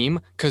for the team?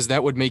 Because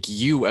that would make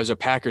you as a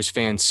Packers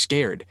fan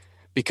scared,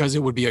 because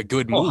it would be a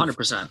good move.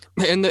 100%.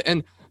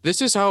 And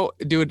this is how,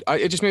 dude,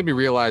 it just made me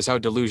realize how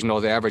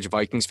delusional the average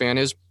Vikings fan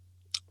is,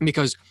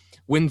 because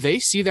when they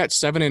see that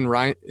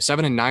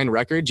 7-9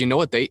 record, you know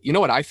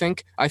what I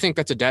think? I think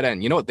that's a dead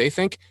end. You know what they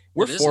think?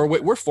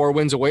 We're 4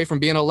 wins away from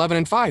being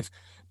 11-5.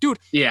 Dude.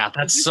 Yeah,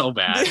 that's so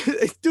bad.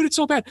 Dude, it's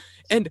so bad.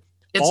 And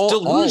it's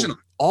delusional.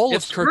 All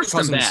of Kirk's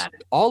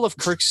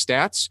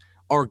stats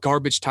are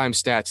garbage time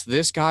stats.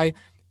 This guy,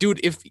 dude,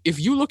 if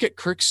you look at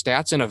Kirk's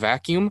stats in a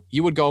vacuum,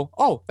 you would go,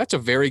 oh, that's a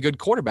very good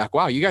quarterback.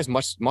 Wow, you guys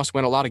must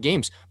win a lot of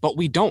games. But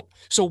we don't.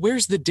 So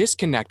where's the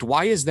disconnect?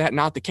 Why is that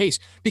not the case?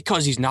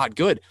 Because he's not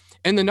good.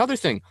 And another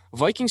thing,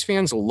 Vikings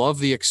fans love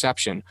the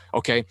exception,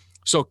 okay?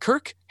 So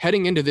Kirk,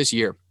 heading into this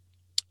year,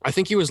 I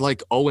think he was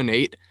like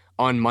 0-8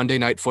 on Monday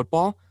Night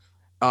Football,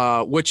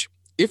 which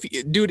if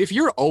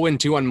you're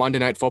 0-2 on Monday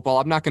Night Football,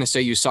 I'm not going to say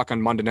you suck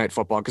on Monday Night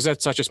Football because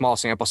that's such a small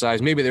sample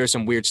size. Maybe there's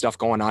some weird stuff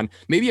going on.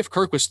 Maybe if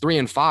Kirk was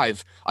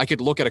 3-5, I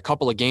could look at a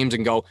couple of games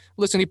and go,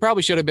 listen, he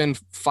probably should have been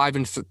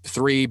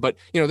 5-3, but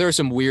there was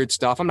some weird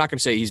stuff. I'm not going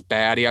to say he's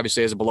bad. He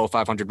obviously has a below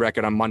 500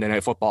 record on Monday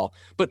Night Football,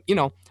 but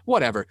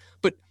whatever.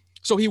 But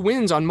so he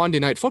wins on Monday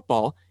Night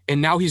Football,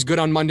 and now he's good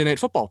on Monday Night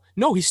Football.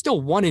 No, he's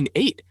still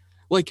 1-8.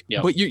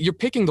 But you're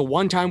picking the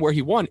one time where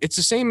he won. It's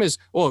the same as,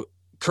 well,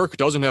 Kirk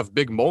doesn't have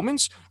big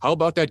moments. How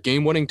about that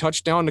game-winning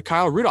touchdown to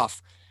Kyle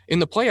Rudolph in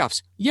the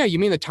playoffs? Yeah, you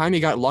mean the time he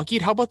got lucky?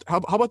 How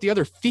about the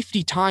other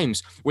 50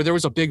 times where there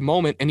was a big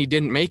moment and he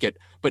didn't make it?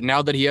 But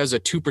now that he has a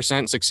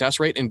 2% success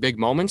rate in big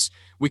moments,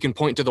 we can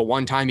point to the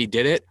one time he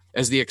did it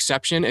as the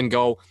exception and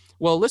go,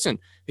 well, listen,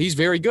 he's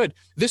very good.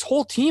 This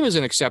whole team is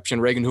an exception,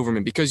 Reagan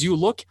Hoverman, because you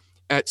look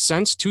at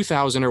since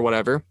 2000 or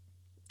whatever,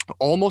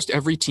 almost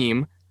every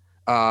team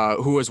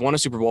who has won a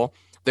Super Bowl,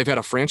 they've had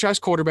a franchise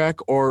quarterback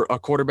or a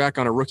quarterback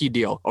on a rookie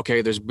deal.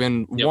 Okay, there's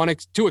been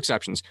two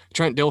exceptions: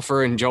 Trent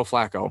Dilfer and Joe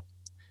Flacco.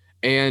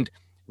 And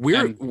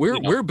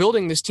we're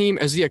building this team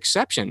as the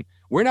exception.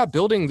 We're not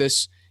building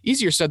this.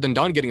 Easier said than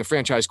done, getting a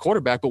franchise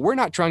quarterback, but we're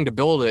not trying to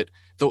build it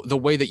the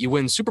way that you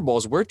win Super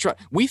Bowls.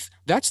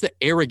 That's the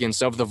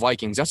arrogance of the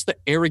Vikings. That's the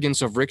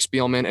arrogance of Rick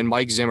Spielman and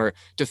Mike Zimmer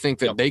to think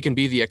that they can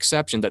be the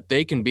exception, that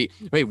they can be,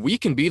 we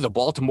can be the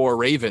Baltimore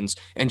Ravens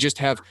and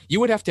just you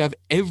would have to have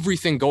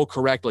everything go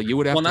correctly. You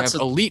would have to have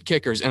elite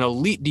kickers and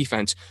elite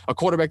defense, a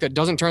quarterback that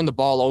doesn't turn the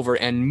ball over,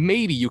 and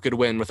maybe you could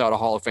win without a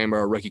Hall of Famer or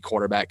a rookie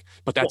quarterback,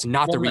 but that's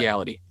not the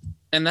reality.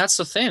 And that's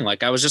the thing.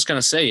 Like I was just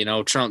gonna say,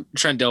 Trent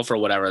Dilfer,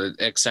 whatever, the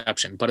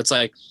exception. But it's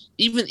like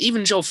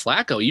even Joe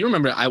Flacco. You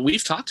remember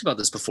we've talked about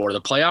this before.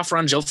 The playoff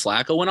run Joe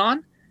Flacco went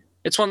on.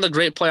 It's one of the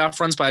great playoff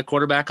runs by a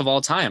quarterback of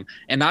all time.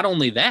 And not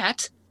only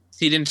that,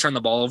 he didn't turn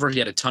the ball over. He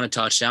had a ton of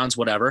touchdowns.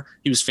 Whatever.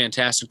 He was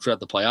fantastic throughout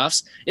the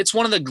playoffs. It's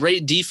one of the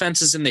great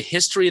defenses in the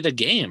history of the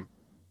game,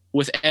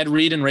 with Ed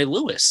Reed and Ray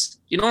Lewis.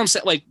 You know what I'm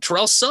saying? Like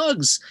Terrell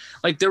Suggs.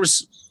 Like there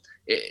was.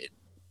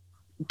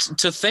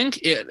 To think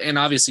it, and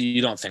obviously you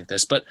don't think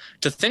this, but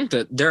to think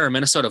that there are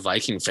Minnesota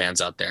Viking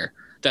fans out there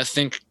that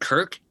think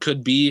Kirk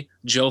could be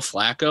Joe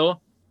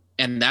Flacco,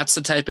 and that's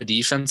the type of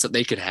defense that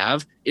they could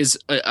have, is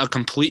a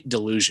complete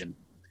delusion.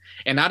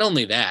 And not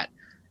only that,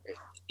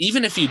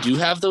 even if you do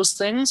have those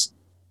things,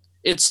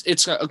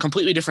 it's a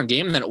completely different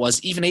game than it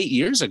was even 8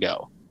 years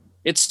ago.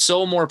 It's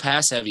so more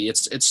pass heavy.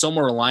 It's so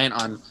more reliant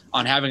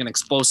on having an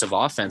explosive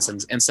offense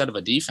instead of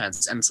a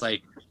defense. And it's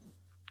like,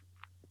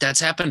 that's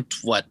happened,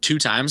 2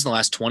 times in the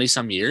last 20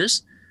 some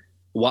years?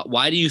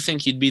 Why do you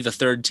think you'd be the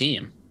third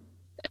team?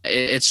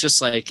 It's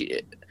just like,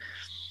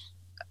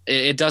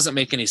 it doesn't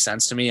make any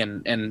sense to me.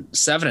 And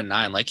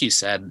 7-9, like you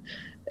said,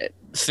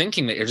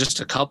 thinking that you're just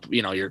a couple,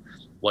 you're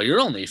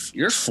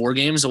 4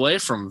 games away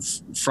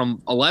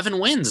from 11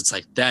 wins. It's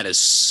like, that is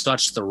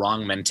such the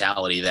wrong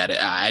mentality that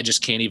I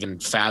just can't even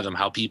fathom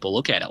how people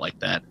look at it like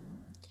that.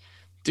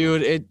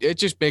 Dude, it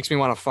just makes me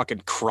want to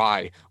fucking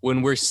cry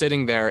when we're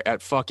sitting there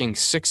at fucking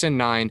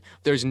 6-9.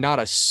 There's not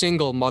a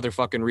single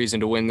motherfucking reason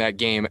to win that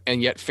game,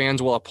 and yet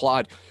fans will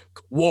applaud.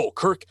 Whoa,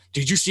 Kirk,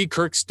 did you see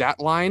Kirk's stat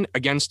line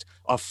against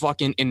a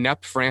fucking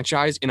inept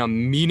franchise in a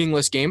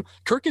meaningless game?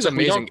 Kirk is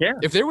amazing.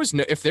 If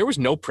there was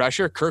no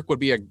pressure, Kirk would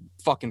be a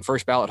fucking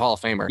first ballot Hall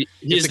of Famer.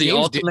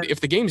 If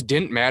the games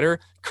didn't matter,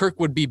 Kirk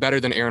would be better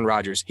than Aaron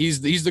Rodgers.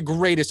 He's the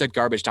greatest at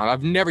garbage time.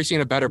 I've never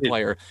seen a better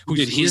player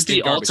he's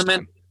the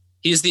ultimate.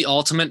 He's the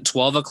ultimate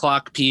 12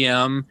 o'clock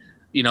p.m.,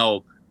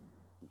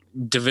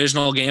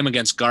 divisional game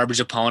against garbage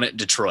opponent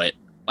Detroit.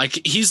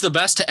 Like, he's the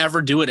best to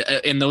ever do it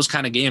in those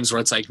kind of games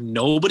where it's like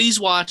nobody's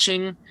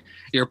watching.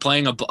 You're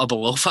playing a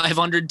below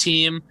 500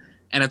 team,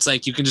 and it's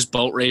like you can just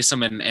boat race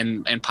them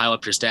and pile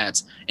up your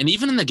stats. And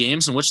even in the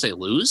games in which they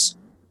lose,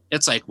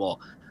 it's like, well,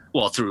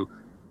 through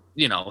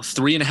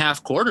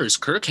 3.5 quarters,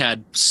 Kirk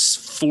had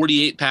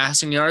 48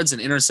 passing yards, an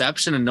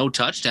interception, and no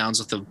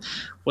touchdowns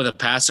with a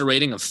passer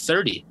rating of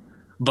 30.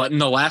 But in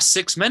the last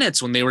 6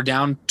 minutes, when they were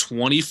down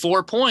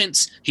 24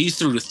 points, he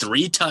threw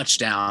 3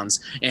 touchdowns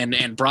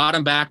and brought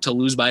them back to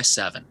lose by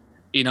 7.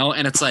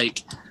 And it's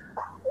like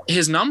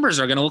his numbers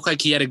are going to look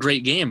like he had a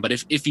great game. But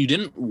if you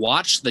didn't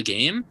watch the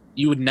game,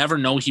 you would never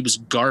know he was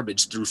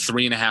garbage through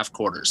 3.5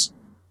 quarters.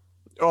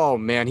 Oh,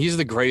 man, he's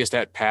the greatest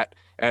at patting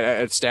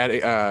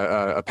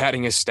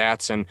his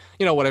stats and,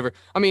 whatever.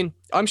 I mean,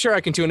 I'm sure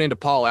I can tune into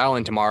Paul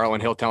Allen tomorrow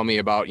and he'll tell me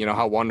about,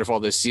 how wonderful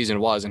this season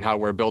was and how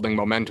we're building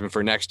momentum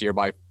for next year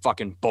by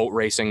fucking boat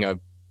racing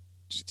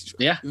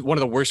one of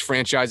the worst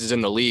franchises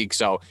in the league.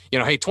 So,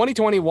 hey,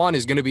 2021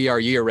 is going to be our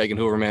year, Reagan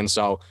Hoverman.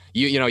 So,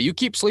 you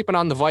keep sleeping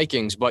on the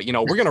Vikings, but,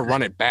 we're going to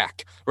run it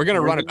back. We're going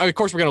to run it. Of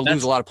course, we're going to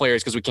lose a lot of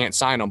players because we can't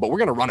sign them, but we're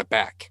going to run it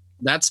back.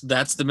 That's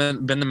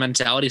been the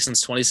mentality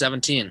since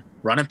 2017.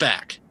 Run it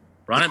back.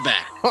 Run it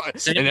back.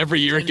 And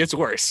every year it gets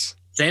worse.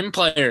 Same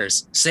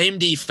players, same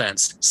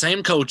defense,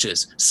 same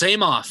coaches,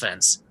 same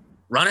offense.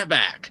 Run it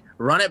back.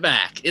 Run it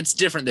back. It's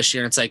different this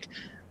year. It's like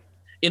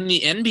in the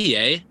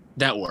NBA,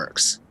 that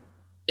works.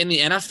 In the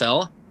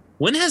NFL,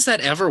 when has that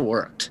ever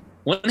worked?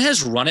 When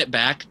has run it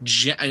back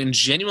and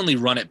genuinely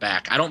run it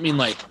back? I don't mean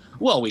like,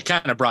 well, we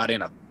kind of brought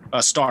in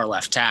a star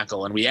left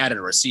tackle and we added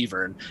a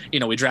receiver and,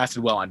 we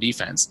drafted well on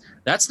defense.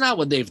 That's not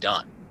what they've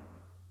done.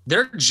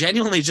 They're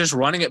genuinely just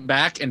running it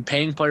back and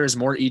paying players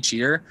more each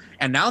year,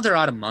 and now they're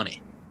out of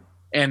money.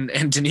 And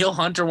Danielle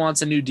Hunter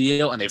wants a new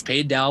deal, and they've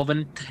paid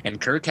Dalvin, and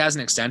Kirk has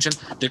an extension.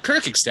 The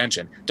Kirk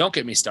extension, don't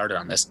get me started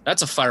on this.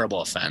 That's a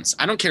fireable offense.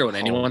 I don't care what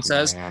anyone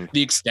says.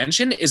 The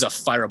extension is a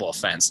fireable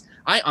offense.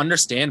 I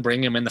understand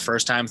bringing him in the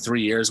first time,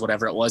 3 years,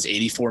 whatever it was,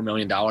 $84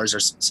 million or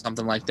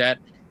something like that.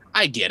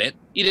 I get it.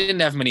 You didn't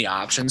have many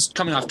options.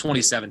 Coming off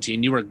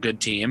 2017, you were a good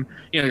team.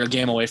 You're a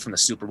game away from the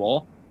Super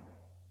Bowl.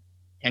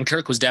 And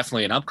Kirk was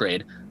definitely an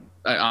upgrade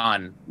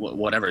on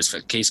whatever is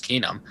Case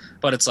Keenum.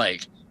 But it's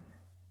like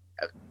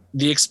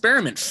the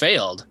experiment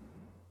failed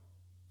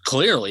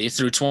clearly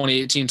through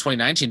 2018,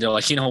 2019. They're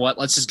like, you know what?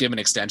 Let's just give an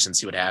extension,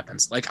 see what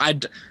happens. Like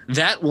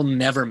that will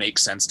never make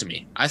sense to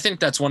me. I think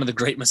that's one of the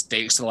great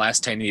mistakes of the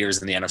last 10 years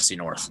in the NFC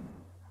North.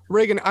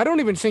 Reagan, I don't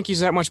even think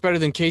he's that much better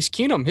than Case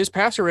Keenum. His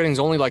passer rating is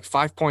only like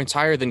 5 points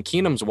higher than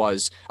Keenum's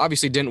was.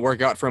 Obviously didn't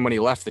work out for him when he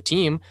left the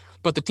team,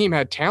 but the team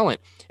had talent.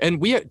 And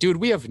we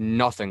have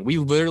nothing. We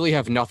literally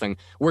have nothing.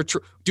 We're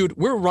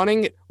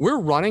running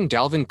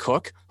Dalvin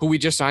Cook, who we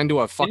just signed to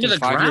a fucking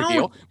 5-year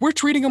deal. We're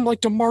treating him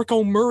like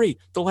DeMarco Murray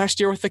the last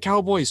year with the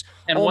Cowboys.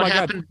 And what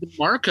happened to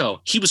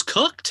DeMarco? He was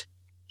cooked.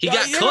 He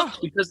got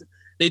cooked because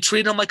they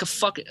treated him like a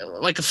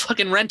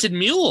fucking rented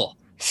mule.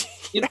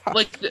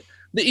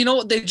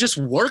 They just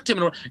worked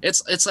him.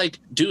 It's like,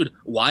 dude,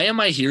 why am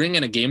I hearing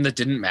in a game that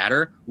didn't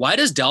matter? Why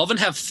does Dalvin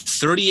have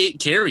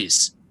 38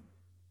 carries?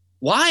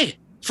 Why?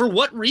 For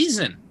what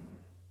reason?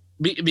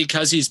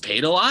 Because he's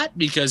paid a lot?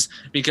 Because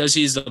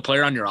he's the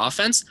player on your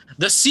offense?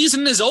 The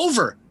season is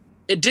over.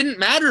 It didn't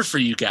matter for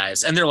you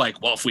guys. And they're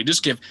like, well, if we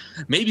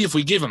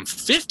give him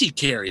 50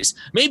 carries,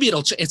 maybe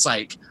it'll change. It's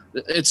like,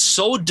 it's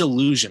so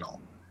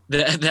delusional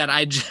that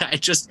I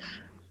just,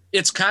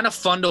 it's kind of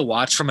fun to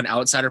watch from an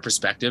outsider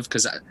perspective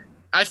because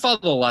I follow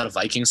a lot of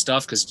Viking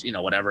stuff because,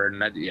 whatever.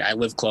 And I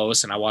live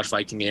close and I watch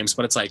Viking games,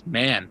 but it's like,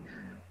 man,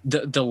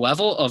 the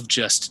level of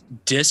just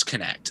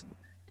disconnect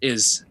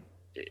is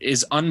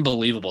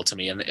unbelievable to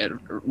me and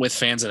with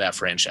fans of that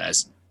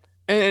franchise.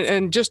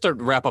 And just to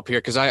wrap up here,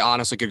 because I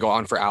honestly could go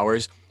on for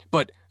hours,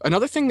 but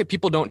another thing that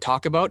people don't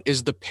talk about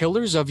is the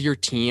pillars of your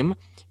team.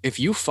 If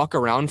you fuck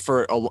around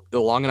for a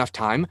long enough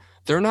time,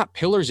 they're not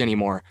pillars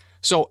anymore.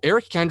 So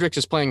Eric Kendricks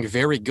is playing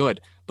very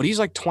good, but he's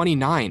like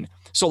 29.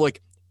 So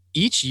like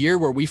each year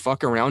where we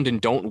fuck around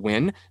and don't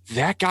win,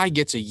 that guy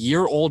gets a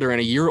year older and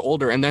a year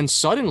older. And then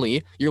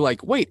suddenly you're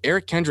like, wait,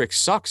 Eric Kendricks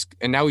sucks.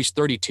 And now he's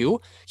 32.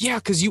 Yeah.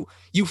 Cause you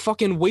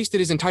fucking wasted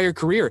his entire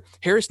career.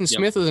 Harrison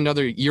Smith is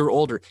another year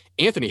older.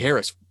 Anthony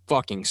Harris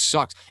fucking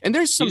sucks. And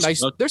there's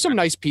some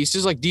nice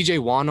pieces like DJ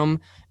Wanham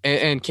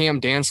and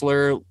Cam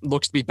Dantzler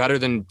looks to be better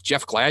than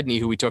Jeff Gladney,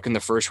 who we took in the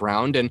first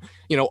round. And,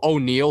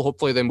 O'Neal,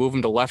 hopefully they move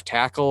him to left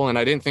tackle. And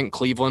I didn't think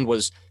Cleveland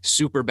was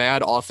super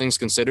bad, all things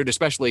considered,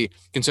 especially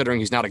considering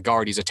he's not a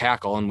guard, he's a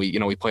tackle. And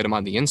we played him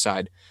on the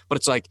inside, but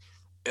it's like,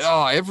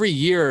 every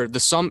year, the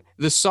sum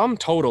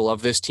total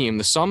of this team,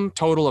 the sum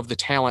total of the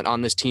talent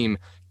on this team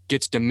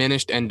gets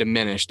diminished,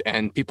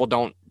 and people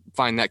don't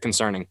find that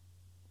concerning.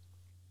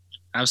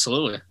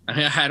 Absolutely. I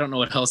mean, I don't know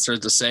what else there's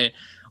to say.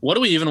 What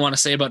do we even want to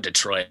say about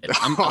Detroit?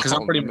 Because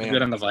I'm pretty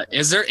good on the Vikings.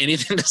 Is there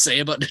anything to say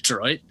about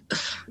Detroit?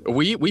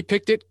 We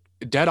picked it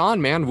dead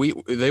on, man.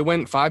 They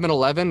went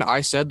 5-11.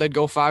 I said they'd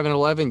go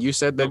 5-11. You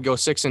said they'd go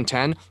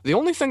 6-10. The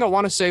only thing I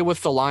want to say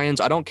with the Lions,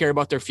 I don't care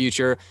about their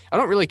future. I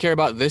don't really care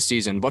about this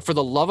season, but for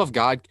the love of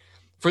God,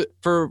 for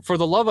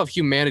the love of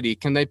humanity,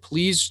 can they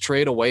please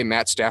trade away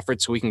Matt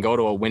Stafford so we can go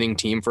to a winning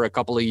team for a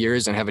couple of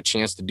years and have a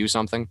chance to do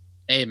something?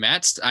 Hey,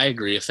 I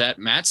agree with that.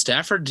 Matt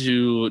Stafford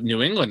to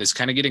New England is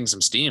kind of getting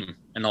some steam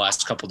in the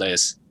last couple of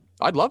days.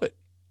 I'd love it.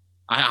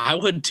 I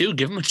would too.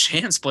 Give him a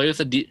chance. Play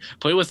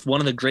with one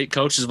of the great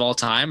coaches of all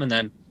time, and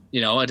then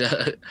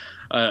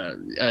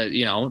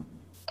a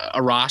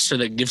roster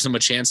that gives him a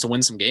chance to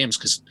win some games.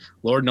 Because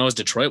Lord knows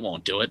Detroit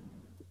won't do it.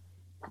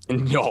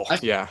 No,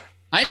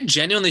 I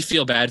genuinely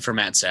feel bad for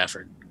Matt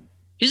Stafford.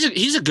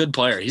 He's a good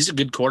player. He's a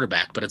good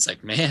quarterback, but it's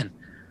like, man,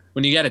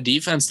 when you got a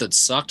defense that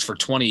sucked for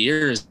 20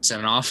 years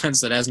and an offense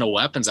that has no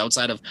weapons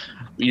outside of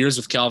years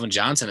with Calvin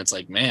Johnson, it's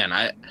like, man,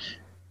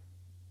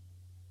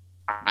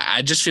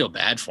 I just feel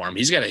bad for him.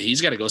 He's got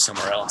to go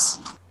somewhere else.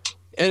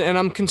 And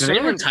I'm concerned.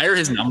 Do they retire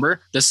his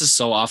number? This is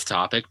so off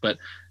topic, but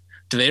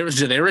do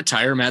they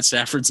retire Matt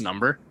Stafford's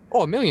number?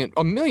 Oh, a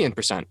million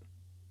percent.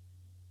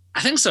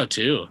 I think so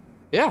too.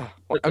 Yeah,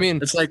 I mean,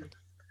 it's like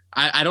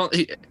I don't.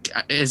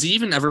 Has he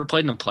even ever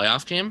played in a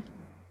playoff game?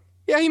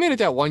 Yeah, he made it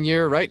that 1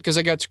 year, right? Because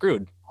I got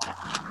screwed.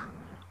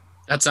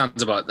 That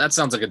sounds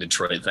like a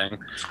Detroit thing.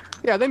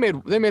 Yeah, they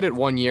made it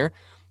 1 year,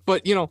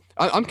 but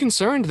I'm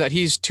concerned that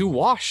he's too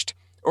washed.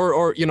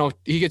 Or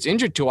he gets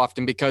injured too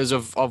often because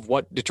of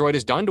what Detroit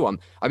has done to him.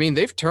 I mean,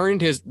 they've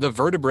turned the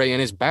vertebrae in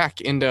his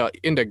back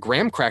into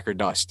graham cracker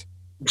dust.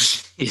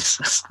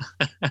 Jesus.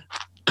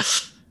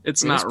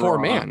 It's not poor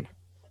man.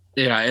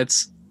 Yeah,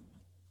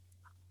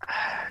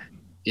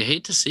 you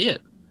hate to see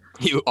it.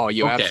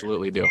 You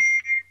absolutely do.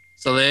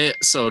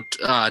 So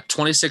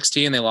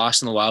 2016 they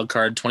lost in the wild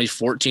card,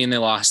 2014 they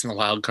lost in the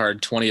wild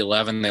card,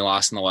 2011 they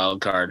lost in the wild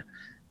card.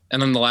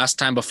 And then the last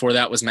time before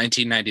that was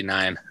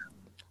 1999.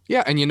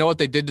 Yeah, and you know what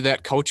they did to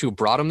that coach who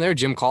brought him there,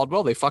 Jim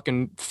Caldwell? They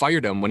fucking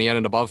fired him when he had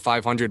an above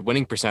 500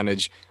 winning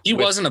percentage. He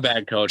wasn't a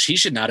bad coach. He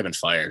should not have been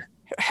fired.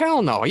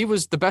 Hell no. He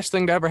was the best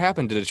thing to ever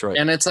happen to Detroit.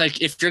 And it's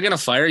like, if you're going to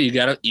fire, you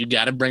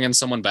gotta bring in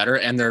someone better.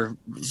 And their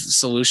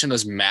solution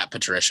was Matt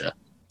Patricia.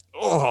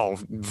 Oh,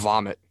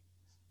 vomit.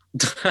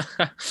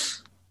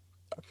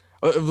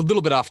 A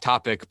little bit off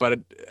topic, but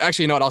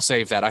actually, you know what? I'll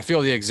save that. I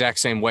feel the exact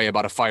same way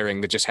about a firing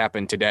that just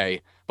happened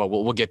today, but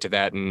we'll get to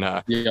that, and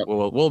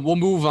we'll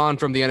move on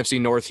from the NFC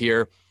North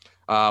here.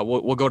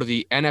 We'll go to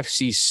the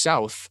NFC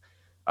South,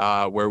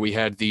 where we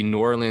had the New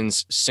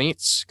Orleans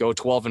Saints go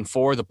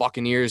 12-4, the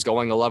Buccaneers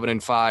going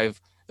 11-5,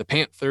 the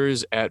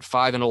Panthers at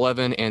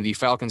 5-11, and the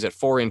Falcons at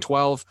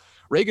 4-12.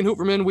 Reagan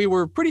Hoverman, we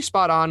were pretty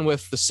spot on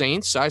with the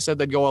Saints. I said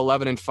they'd go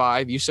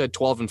 11-5. You said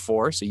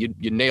 12-4, so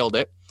you nailed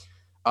it.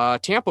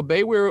 Tampa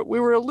Bay, we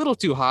were a little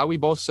too high. We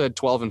both said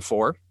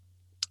 12-4.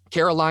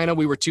 Carolina,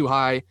 we were too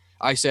high.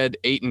 I said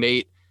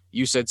 8-8.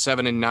 You said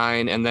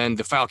 7-9. And then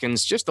the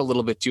Falcons, just a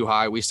little bit too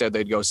high. We said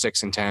they'd go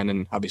 6-10,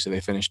 and obviously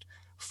they finished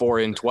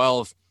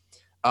 4-12.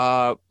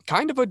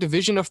 Kind of a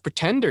division of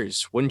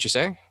pretenders, wouldn't you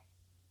say?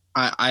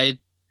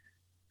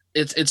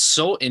 It's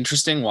so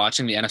interesting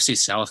watching the NFC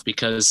South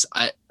because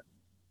I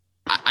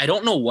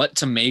don't know what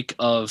to make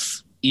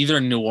of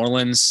either New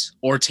Orleans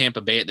or Tampa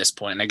Bay at this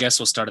point. And I guess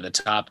we'll start at the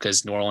top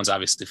because New Orleans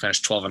obviously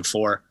finished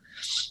 12-4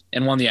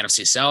 and won the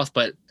NFC South.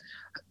 But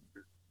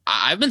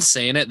I've been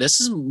saying it. This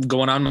is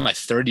going on my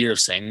third year of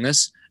saying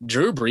this.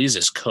 Drew Brees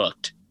is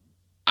cooked.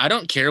 I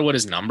don't care what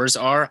his numbers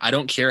are. I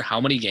don't care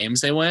how many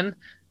games they win.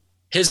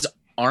 His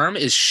arm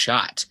is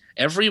shot.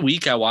 Every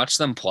week I watch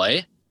them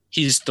play,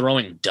 he's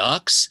throwing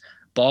ducks.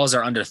 Balls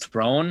are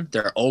underthrown.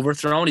 They're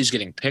overthrown. He's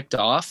getting picked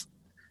off.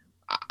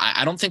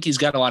 I don't think he's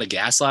got a lot of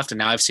gas left. And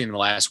now I've seen in the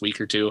last week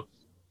or two,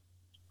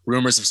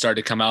 rumors have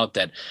started to come out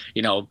that,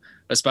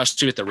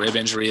 especially with the rib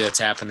injury that's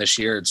happened this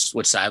year, it's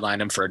what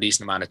sidelined him for a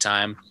decent amount of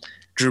time.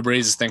 Drew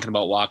Brees is thinking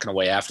about walking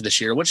away after this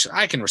year, which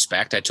I can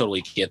respect. I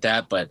totally get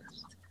that. But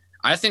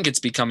I think it's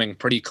becoming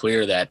pretty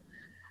clear that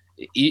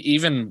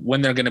even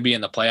when they're going to be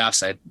in the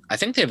playoffs, I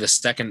think they have the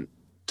second.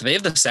 Do they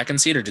have the second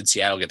seed, or did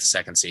Seattle get the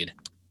second seed?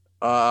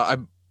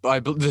 The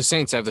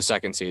Saints have the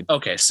second seed.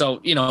 Okay,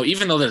 so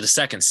even though they're the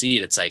second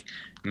seed, it's like,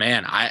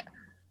 man, I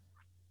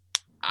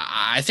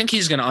think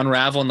he's going to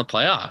unravel in the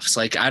playoffs.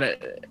 Like I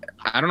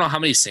don't know how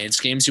many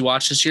Saints games you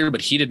watched this year, but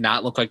he did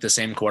not look like the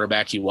same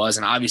quarterback he was,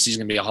 and obviously he's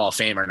going to be a Hall of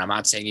Famer. And I'm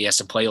not saying he has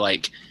to play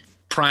like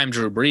prime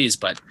Drew Brees,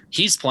 but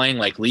he's playing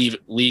like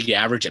league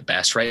average at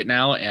best right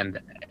now, and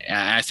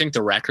I think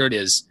the record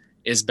is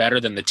better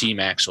than the team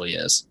actually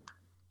is.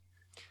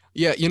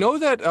 Yeah,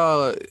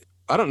 that.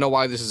 I don't know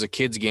why this is a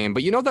kids game,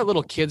 but that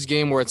little kids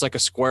game where it's like a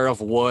square of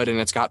wood and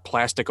it's got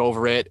plastic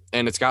over it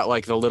and it's got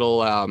like the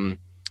little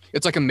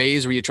it's like a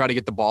maze where you try to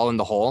get the ball in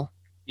the hole.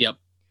 Yep.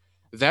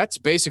 That's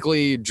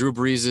basically Drew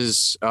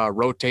Brees'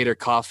 rotator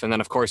cuff, and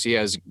then of course he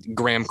has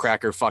graham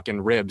cracker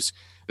fucking ribs.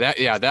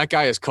 That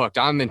guy is cooked.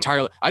 I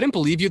didn't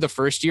believe you the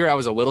first year. I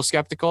was a little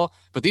skeptical,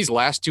 but these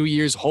last 2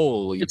 years,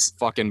 holy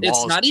fucking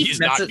balls,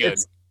 he's not good.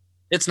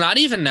 It's not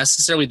even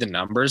necessarily the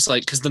numbers,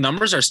 like, because the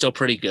numbers are still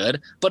pretty good,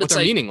 but it's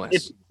they're like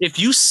meaningless. If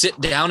you sit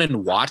down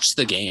and watch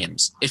the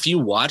games, if you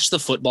watch the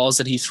footballs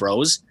that he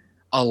throws,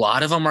 a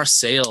lot of them are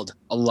sailed,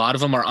 a lot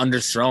of them are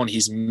underthrown.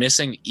 He's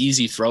missing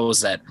easy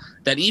throws that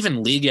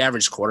even league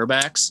average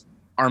quarterbacks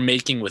are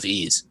making with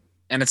ease.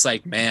 And it's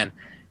like, man,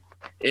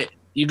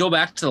 you go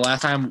back to the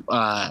last time,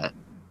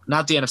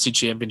 not the NFC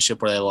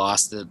Championship where they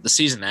lost, the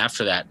season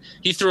after that.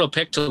 He threw a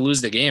pick to lose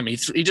the game. He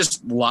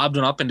just lobbed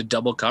one up into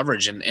double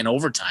coverage in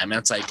overtime. And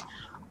it's like,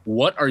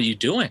 what are you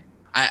doing?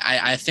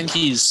 I think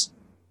he's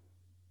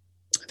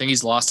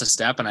lost a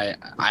step, and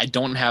I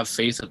don't have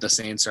faith that the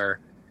Saints are.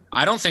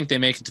 I don't think they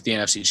make it to the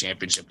NFC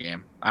Championship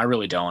game. I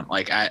really don't.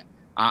 Like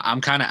I'm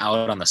kind of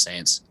out on the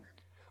Saints.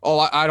 Oh,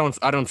 I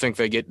don't think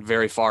they get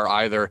very far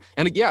either.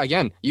 And yeah,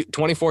 again,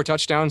 24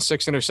 touchdowns,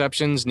 6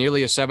 interceptions,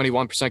 nearly a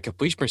 71%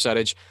 completion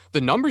percentage. The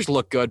numbers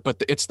look good,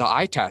 but it's the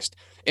eye test.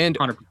 And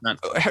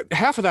 100%.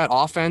 Half of that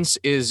offense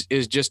is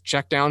just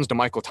checkdowns to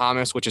Michael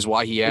Thomas, which is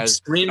why he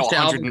has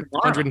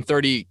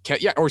 130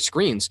 or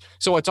screens.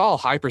 So it's all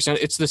high percent.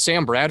 It's the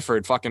Sam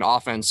Bradford fucking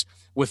offense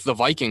with the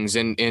Vikings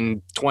in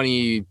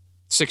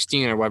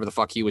 2016 or whatever the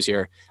fuck he was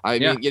here. I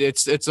mean,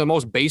 it's the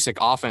most basic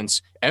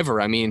offense ever.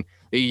 I mean,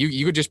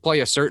 you could just play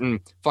a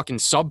certain fucking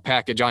sub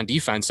package on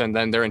defense, and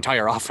then their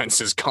entire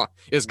offense is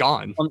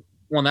gone.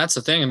 Well, that's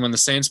the thing. And when the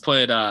Saints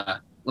played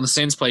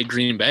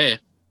Green Bay,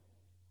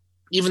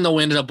 even though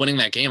we ended up winning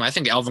that game, I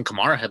think Alvin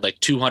Kamara had like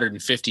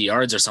 250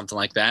 yards or something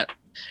like that,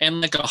 and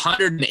like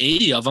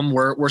 180 of them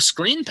were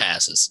screen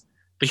passes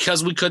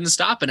because we couldn't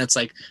stop. And it's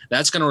like,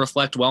 that's going to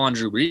reflect well on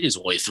Drew Brees.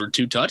 Well, he threw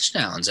 2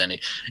 touchdowns, and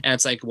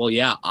it's like, well,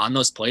 yeah, on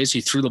those plays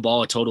he threw the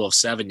ball a total of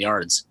 7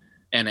 yards.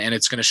 And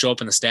it's going to show up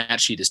in the stat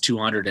sheet as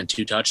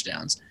 202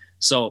 touchdowns.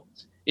 So,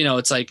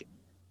 it's like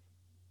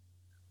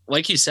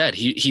you said,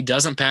 he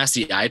doesn't pass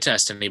the eye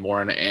test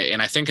anymore.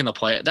 And I think in the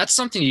play, that's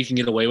something you can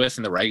get away with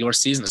in the regular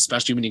season,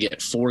 especially when you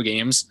get 4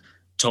 games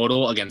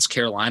total against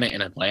Carolina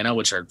and Atlanta,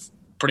 which are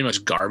pretty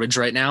much garbage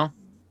right now.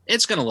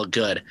 It's going to look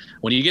good.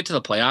 When you get to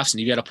the playoffs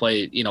and you got to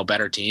play,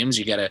 better teams,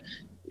 you got to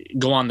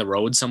go on the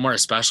road somewhere,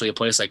 especially a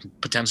place like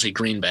potentially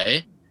Green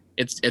Bay.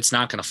 It's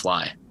not going to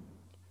fly.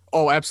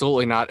 Oh,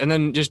 absolutely not. And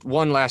then just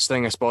one last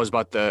thing, I suppose,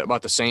 about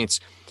the Saints.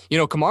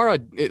 Kamara,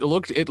 it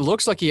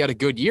looks like he had a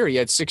good year. He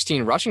had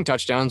 16 rushing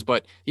touchdowns,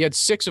 but he had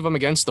 6 of them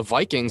against the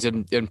Vikings,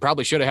 and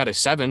probably should have had a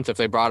 7th if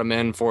they brought him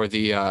in for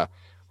the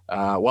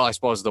I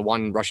suppose the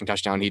one rushing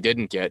touchdown he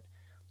didn't get.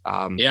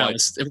 It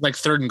was like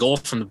 3rd and goal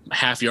from the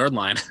half-yard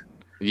line.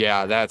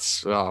 Yeah,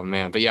 that's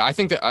man. But yeah, I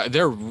think that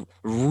they're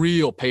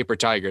real paper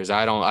tigers.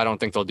 I don't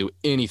think they'll do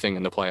anything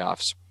in the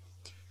playoffs.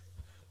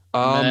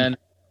 And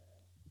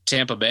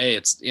Tampa Bay,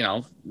 it's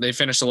they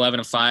finished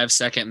 11-5,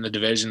 second in the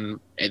division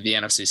in the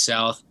NFC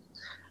South.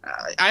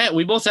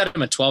 We both had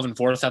them at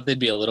 12-4. Thought they'd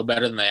be a little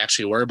better than they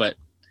actually were, but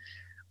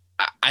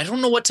I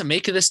don't know what to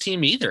make of this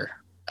team either.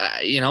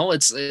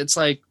 It's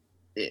like,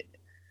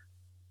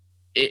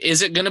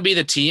 is it going to be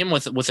the team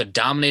with a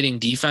dominating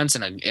defense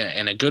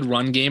and a good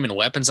run game and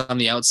weapons on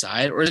the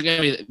outside, or is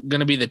it going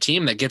to be the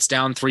team that gets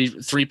down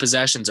three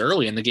possessions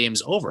early and the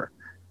game's over?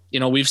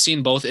 We've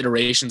seen both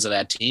iterations of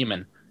that team,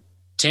 and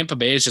Tampa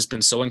Bay has just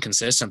been so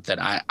inconsistent that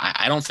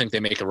I don't think they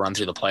make a run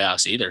through the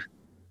playoffs either.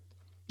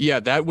 Yeah,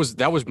 that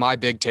was my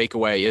big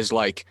takeaway is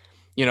like,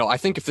 I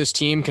think if this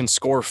team can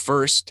score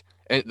first,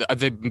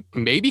 they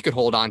maybe could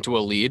hold on to a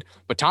lead,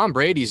 but Tom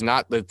Brady's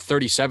not the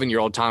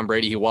 37-year-old Tom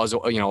Brady he was, a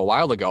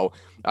while ago.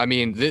 I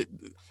mean,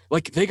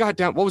 they got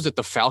down, what was it,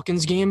 the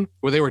Falcons game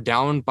where they were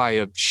down by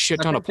a shit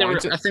ton of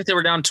points? I think they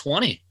were down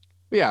 20.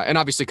 Yeah, and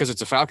obviously because it's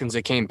the Falcons,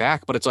 they came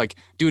back, but it's like,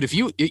 dude,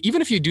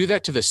 even if you do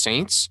that to the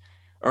Saints,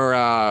 or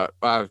I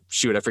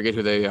forget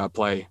who they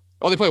play.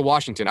 Oh, they play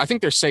Washington. I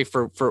think they're safe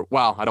for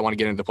I don't want to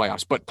get into the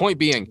playoffs, but point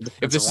being,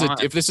 if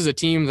this is a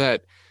team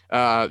that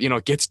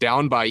gets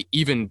down by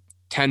even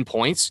 10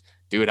 points,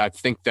 dude, I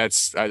think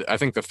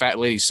the fat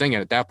lady's singing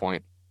at that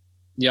point.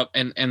 Yep,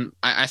 and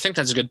I think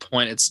that's a good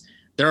point.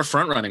 They're a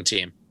front running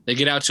team. They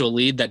get out to a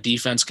lead that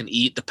defense can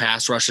eat. The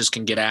pass rushers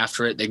can get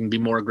after it. They can be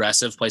more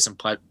aggressive, play some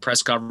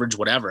press coverage,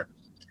 whatever.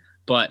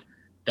 But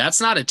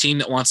that's not a team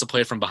that wants to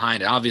play from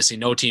behind. And obviously,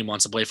 no team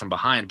wants to play from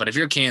behind. But if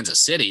you're Kansas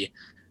City,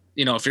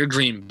 if you're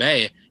Green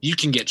Bay, you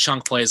can get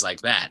chunk plays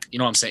like that. You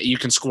know what I'm saying? You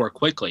can score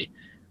quickly.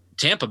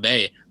 Tampa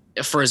Bay,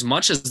 for as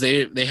much as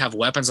they have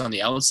weapons on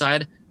the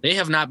outside, they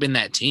have not been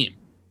that team.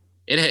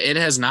 It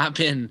has not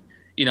been,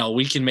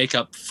 we can make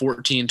up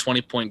 14,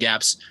 20-point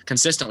gaps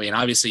consistently. And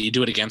obviously, you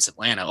do it against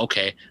Atlanta.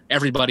 Okay,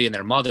 everybody and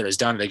their mother has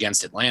done it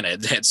against Atlanta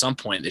at some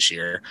point this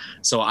year.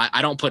 So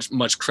I don't put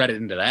much credit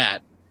into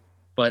that.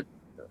 But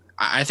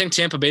I think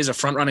Tampa Bay is a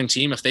front-running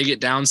team. If they get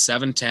down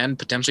 7, 10,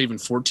 potentially even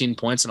 14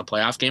 points in a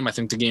playoff game, I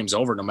think the game's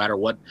over no matter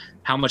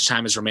how much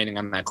time is remaining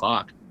on that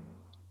clock.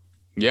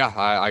 Yeah,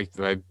 I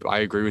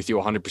agree with you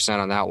 100%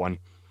 on that one.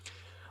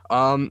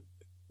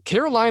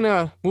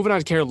 Carolina, moving on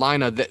to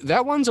Carolina,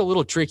 that one's a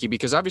little tricky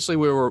because obviously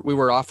we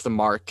were off the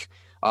mark.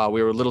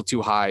 We were a little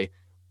too high.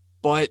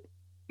 But,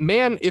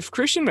 man, if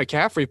Christian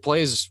McCaffrey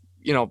plays,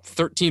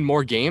 13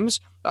 more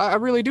games, I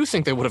really do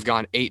think they would have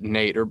gone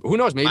 8-8, or who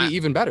knows, maybe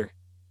even better.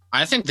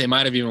 I think they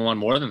might have even won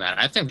more than that.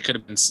 I think it could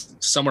have been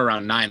somewhere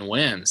around 9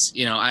 wins.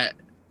 You know,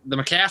 the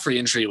McCaffrey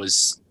injury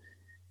was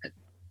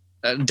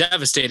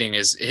devastating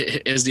is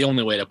the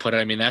only way to put it.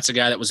 I mean, that's a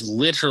guy that was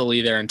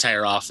literally their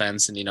entire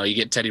offense. And, you know, you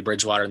get Teddy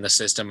Bridgewater in the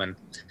system, and,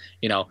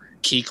 you know,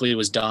 Kuechly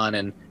was done.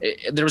 And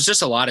there was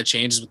just a lot of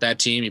changes with that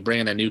team. You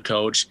bring in a new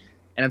coach,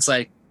 and it's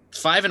like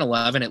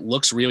 5-11. It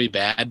looks really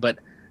bad, but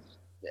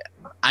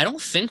I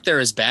don't think they're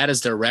as bad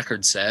as their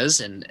record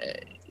says. And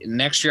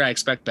next year I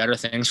expect better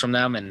things from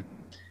them. And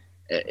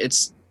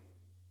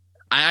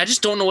I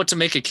just don't know what to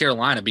make of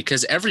Carolina,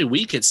 because every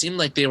week it seemed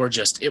like it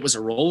was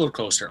a roller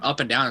coaster up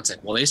and down. It's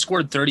like, well, they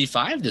scored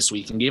 35 this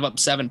week and gave up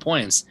 7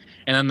 points.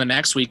 And then the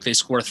next week they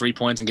score 3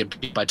 points and get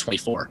beat by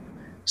 24.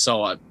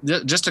 So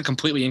just a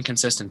completely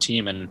inconsistent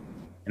team. And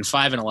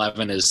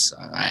 5-11 is,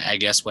 I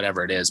guess,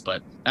 whatever it is.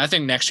 But I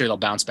think next year they'll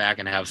bounce back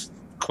and have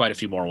quite a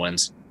few more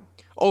wins.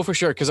 Oh, for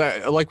sure. Because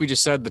like we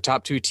just said, the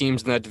top 2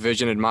 teams in that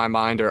division in my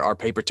mind are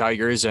Paper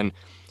Tigers, and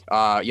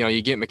you know,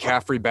 you get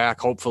McCaffrey back,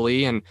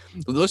 hopefully. And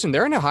listen,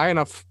 they're in a high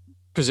enough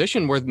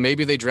position where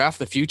maybe they draft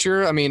the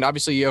future. I mean,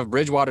 obviously you have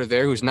Bridgewater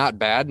there, who's not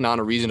bad and on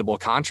a reasonable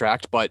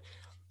contract. But,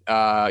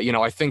 you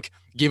know, I think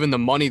given the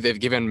money they've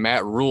given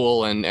Matt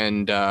Rule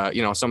and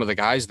you know, some of the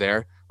guys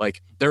there,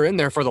 like, they're in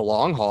there for the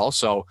long haul.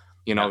 So,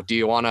 you know, do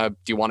you want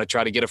to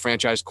try to get a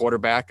franchise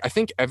quarterback? I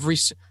think it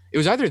was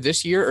either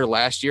this year or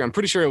last year. I'm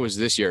pretty sure it was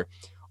this year.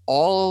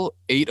 All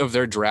 8 of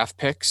their draft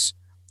picks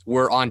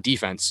were on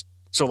defense.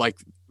 So, like,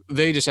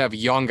 they just have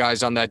young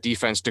guys on that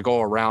defense to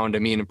go around. I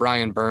mean,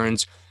 Brian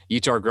Burns,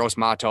 Yetur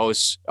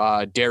Gross-Matos,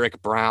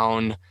 Derek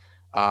Brown,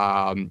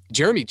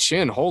 Jeremy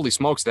Chin. Holy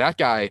smokes, that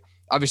guy.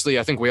 Obviously,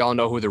 I think we all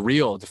know who the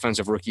real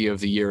defensive rookie of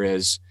the year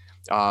is.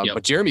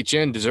 But Jeremy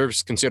Chin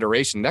deserves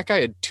consideration. That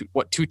guy had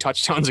 2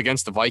 touchdowns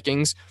against the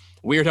Vikings.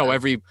 Weird how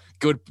every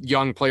good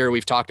young player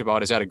we've talked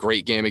about has had a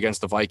great game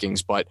against the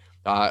Vikings. But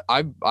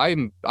I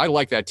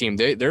like that team.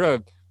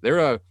 They're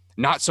a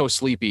not so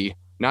sleepy,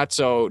 not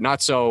so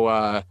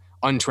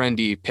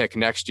untrendy pick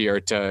next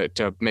year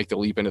to make the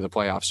leap into the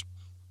playoffs.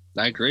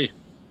 I agree.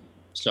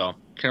 So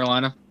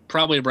Carolina,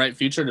 probably a bright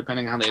future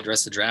depending on how they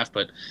address the draft,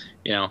 but,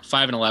 you know,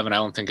 5-11 I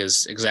don't think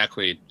is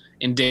exactly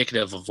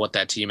indicative of what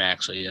that team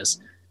actually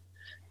is.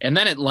 And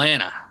then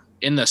Atlanta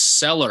in the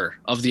cellar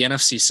of the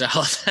NFC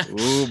South.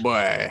 Oh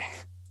boy.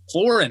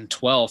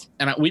 4-12.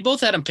 And we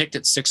both had them picked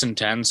at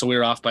 6-10, so we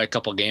were off by a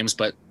couple games,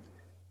 but,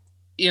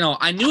 you know,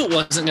 I knew it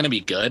wasn't going to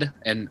be good,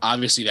 and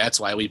obviously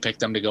that's why we picked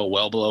them to go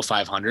well below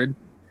 500.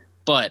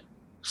 But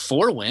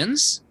 4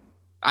 wins?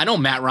 I know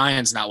Matt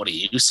Ryan's not what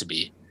he used to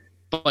be,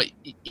 but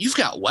you've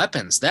got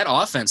weapons. That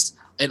offense,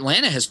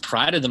 Atlanta has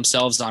prided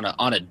themselves on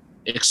a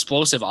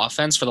explosive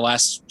offense for the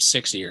last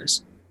 6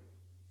 years.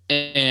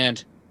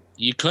 And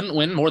you couldn't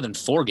win more than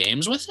 4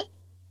 games with it?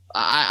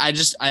 I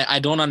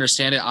don't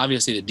understand it.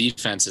 Obviously the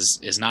defense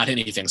is not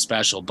anything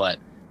special, but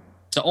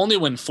to only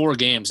win 4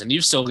 games and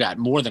you've still got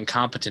more than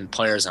competent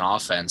players in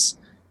offense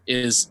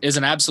is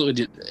an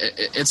absolute,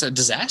 it's a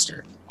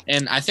disaster.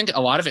 And I think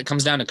a lot of it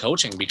comes down to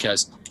coaching,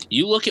 because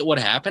you look at what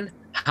happened.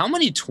 How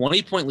many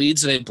 20-point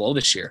leads did they blow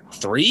this year?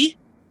 3?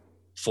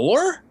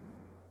 4?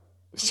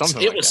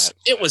 Something like that.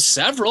 It was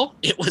several.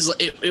 It was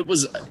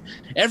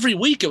every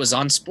week it was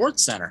on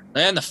SportsCenter.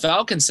 And the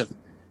Falcons have,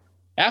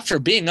 after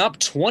being up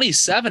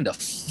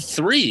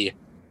 27-3,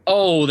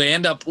 they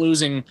end up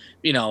losing,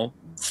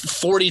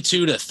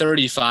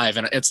 42-35.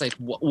 And it's like,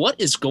 what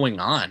is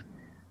going on?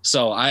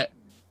 So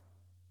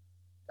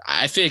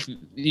I think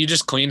you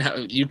just clean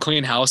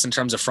house in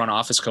terms of front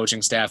office,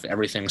 coaching staff,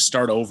 everything,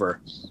 start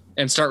over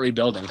and start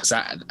rebuilding. Because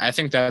I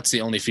think that's the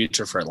only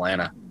future for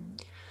Atlanta.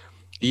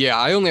 Yeah,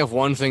 I only have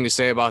one thing to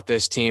say about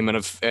this team, and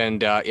it's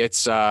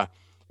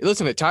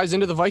listen, it ties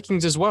into the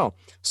Vikings as well.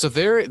 So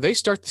they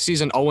start the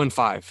season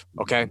 0-5.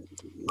 Okay,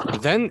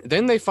 then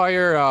they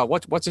fire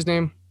what's his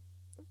name?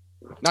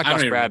 Not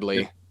Gus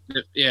Bradley.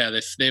 Yeah,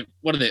 they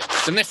what are they?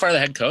 Didn't they fire the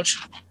head coach?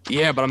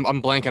 Yeah, but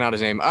I'm blanking out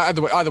his name.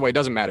 Either way, it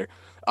doesn't matter.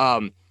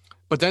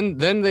 But then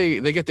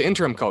they get the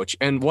interim coach,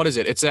 and what is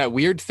it? It's that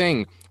weird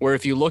thing where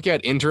if you look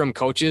at interim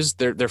coaches,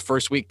 their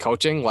first week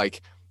coaching,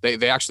 like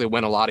they actually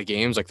win a lot of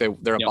games, like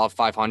they're above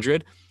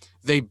 500.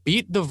 They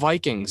beat the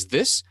Vikings.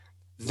 This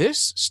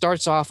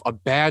starts off a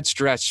bad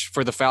stretch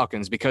for the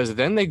Falcons, because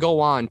then they go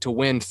on to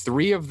win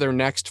 3 of their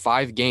next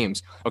 5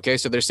 games. Okay,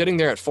 so they're sitting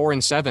there at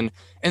 4-7,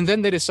 and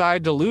then they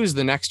decide to lose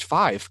the next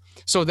 5.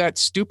 So that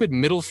stupid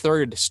middle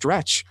third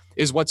stretch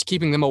is what's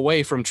keeping them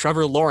away from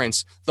Trevor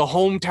Lawrence, the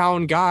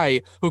hometown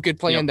guy who could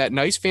play in that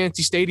nice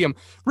fancy stadium.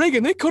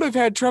 Reagan, they could have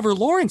had Trevor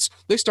Lawrence.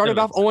 They started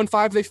off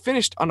 0-5. They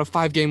finished on a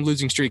 5-game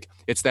losing streak.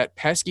 It's that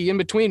pesky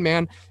in-between,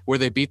 man, where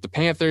they beat the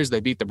Panthers, they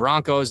beat the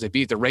Broncos, they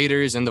beat the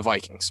Raiders and the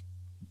Vikings.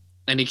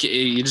 And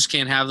you just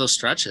can't have those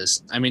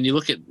stretches. I mean, you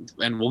look at,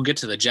 and we'll get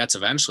to the Jets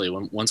eventually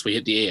once we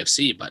hit the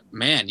AFC, but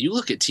man, you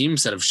look at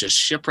teams that have just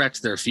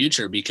shipwrecked their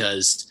future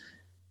because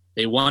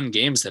they won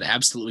games that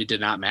absolutely did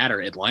not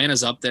matter.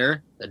 Atlanta's up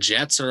there. The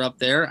Jets are up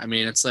there. I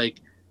mean, it's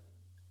like,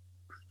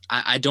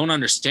 I don't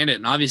understand it.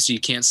 And obviously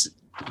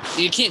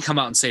you can't come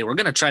out and say we're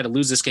going to try to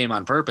lose this game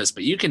on purpose,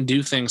 but you can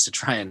do things to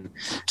try and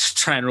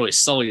really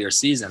sully your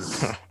season.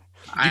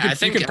 I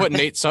think you can put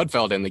Nate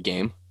Sudfeld in the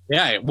game.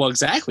 Yeah, well,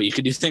 exactly. You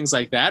could do things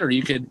like that, or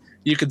you could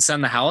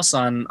send the house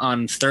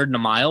on third and a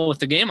mile with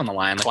the game on the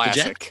line. Like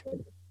Classic.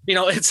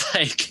 It's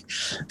like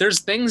there's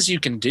things you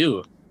can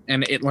do,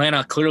 and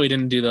Atlanta clearly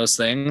didn't do those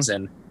things,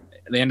 and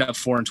they end up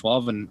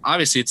 4-12. And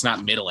obviously, it's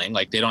not middling.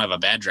 Like they don't have a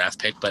bad draft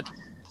pick, but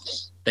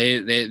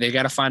they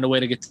got to find a way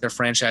to get to their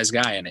franchise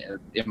guy, and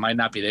it might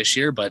not be this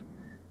year, but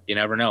you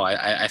never know.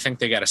 I think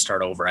they got to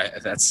start over.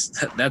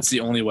 That's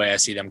the only way I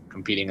see them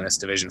competing in this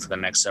division for the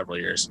next several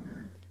years.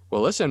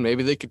 Well, listen,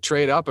 maybe they could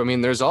trade up. I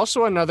mean, there's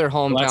also another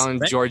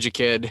hometown Georgia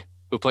kid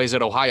who plays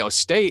at Ohio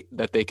State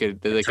that they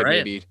could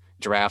maybe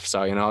draft.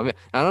 So, I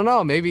don't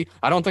know. Maybe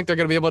I don't think they're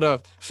going to be able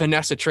to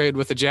finesse a trade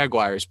with the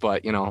Jaguars,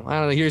 but I don't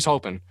know. Here's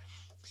hoping.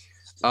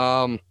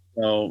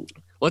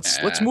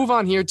 Let's move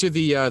on here to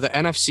the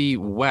NFC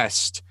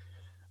West.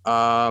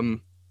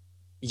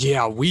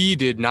 Yeah, we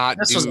did not.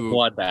 This was a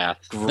bloodbath.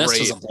 This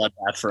was a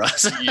bloodbath for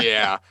us.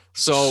 Yeah.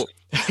 So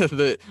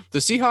the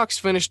Seahawks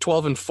finished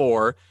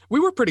 12-4. We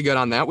were pretty good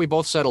on that. We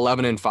both said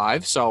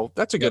 11-5, so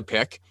that's a good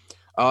pick.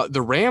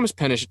 The Rams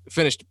finished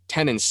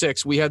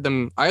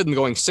 10-6. I had them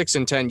going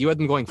 6-10. You had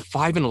them going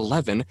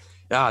 5-11.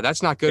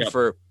 That's not good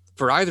for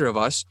either of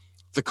us.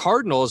 The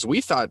Cardinals, we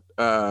thought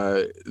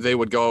they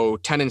would go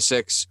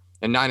 10-6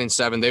 and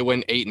 9-7. They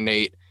win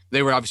 8-8.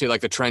 They were obviously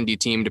like the trendy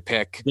team to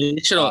pick in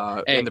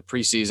the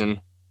preseason.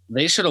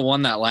 They should have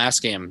won that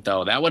last game,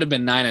 though. That would have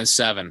been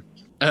 9-7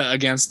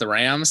 against the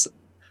Rams.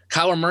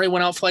 Kyler Murray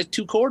went out for like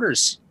 2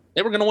 quarters.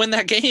 They were going to win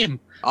that game.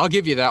 I'll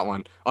give you that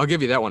one.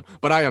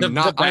 But I am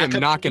not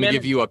going to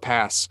give you a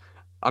pass.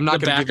 I'm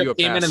not going to give you a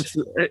pass.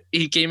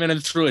 He came in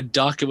and threw a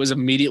duck. It was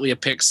immediately a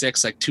pick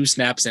six, like 2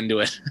 snaps into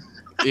it.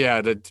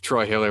 Yeah, the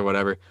Troy Hill or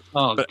whatever.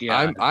 Oh, but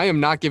God. I am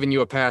not giving you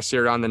a pass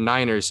here on the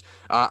Niners.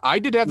 I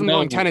did have them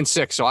going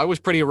 10-6, so I was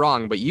pretty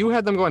wrong. But you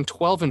had them going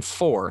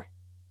 12-4.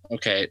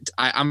 Okay,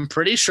 I'm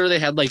pretty sure they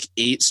had like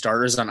 8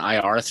 starters on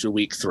IR through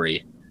week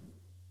 3.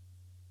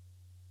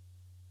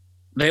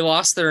 They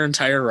lost their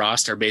entire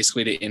roster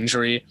basically to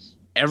injury.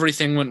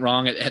 Everything went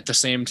wrong at the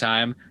same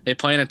time. They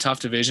play in a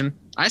tough division.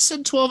 I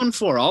said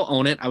 12-4. I'll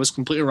own it. I was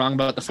completely wrong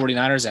about the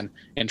 49ers,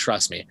 and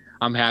trust me,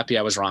 I'm happy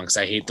I was wrong because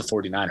I hate the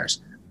 49ers.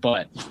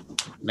 But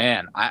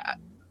man,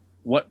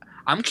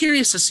 I'm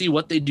curious to see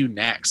what they do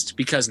next,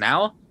 because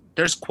now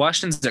there's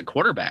questions at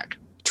quarterback.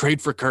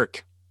 Trade for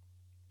Kirk.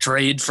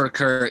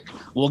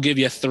 We'll give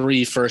you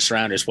 3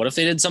 first-rounders. What if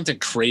they did something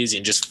crazy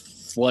and just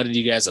flooded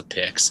you guys with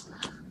picks?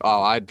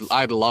 Oh,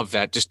 I'd love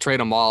that. Just trade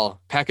them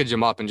all, package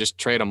them up, and just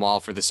trade them all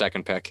for the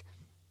second pick.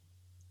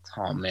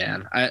 Oh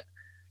man,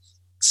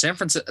 San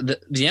Francisco, the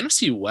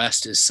NFC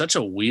West is such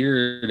a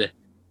weird.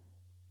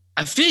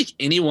 I feel like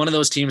any one of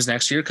those teams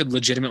next year could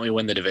legitimately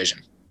win the division.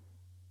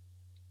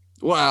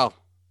 Well,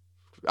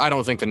 I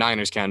don't think the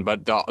Niners can,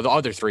 but the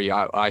other 3,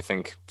 I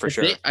think for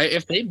sure.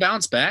 If they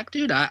bounce back,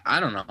 dude, I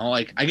don't know.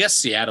 Like, I guess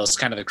Seattle's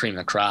kind of the cream of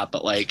the crop,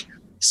 but like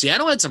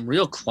Seattle had some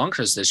real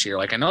clunkers this year.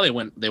 Like, I know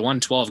they won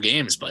 12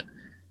 games, but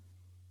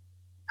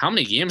how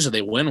many games did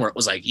they win where it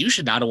was like, you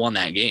should not have won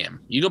that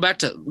game? You go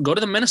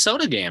to the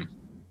Minnesota game.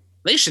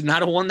 They should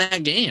not have won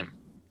that game.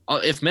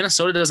 If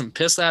Minnesota doesn't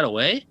piss that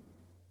away,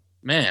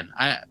 man,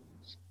 I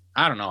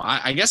don't know.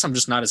 I guess I'm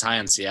just not as high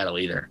on Seattle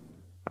either.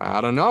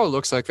 I don't know. It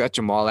looks like that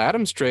Jamal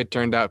Adams trade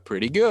turned out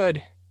pretty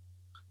good.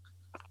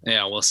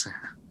 Yeah, we'll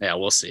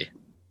see.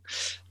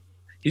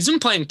 He's been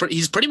playing.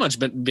 He's pretty much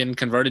been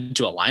converted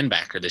to a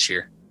linebacker this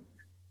year.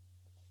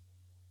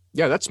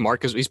 Yeah, that's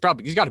smart because he's got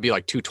to be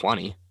like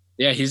 220.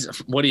 Yeah,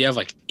 what do you have,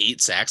 like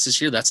 8 sacks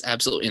this year? That's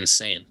absolutely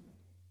insane.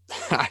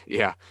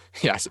 Yeah.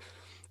 Yes.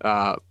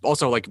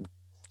 Also, like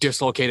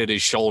dislocated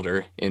his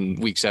shoulder in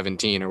week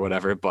 17 or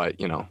whatever, but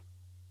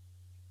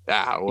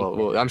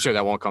well, I'm sure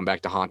that won't come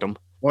back to haunt him.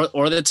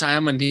 Or the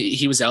time when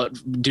he was out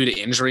due to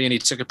injury and he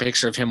took a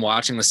picture of him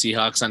watching the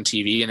Seahawks on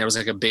TV and there was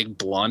like a big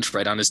blunt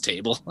right on his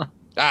table.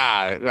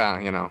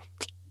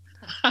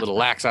 Little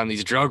lax on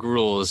these drug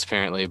rules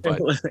apparently, but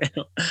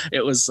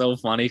it was so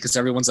funny because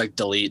everyone's like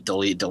delete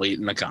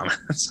in the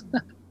comments.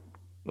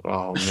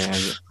 Oh man,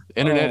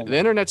 the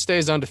internet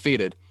stays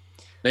undefeated.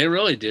 They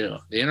really do.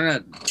 The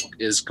internet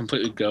is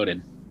completely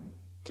goated.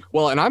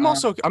 Well, and I'm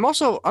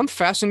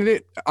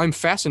fascinated. I'm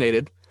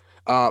fascinated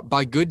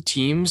by good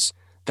teams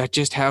that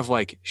just have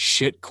like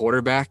shit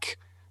quarterback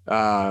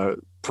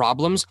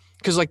problems.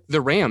 Because like the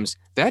Rams,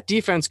 that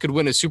defense could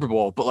win a Super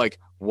Bowl, but like,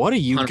 what are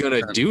you 100%.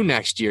 Gonna do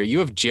next year? You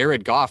have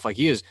Jared Goff. Like,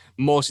 he is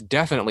most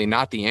definitely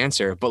not the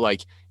answer, but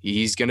like,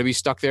 he's gonna be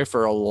stuck there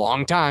for a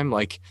long time.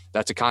 Like,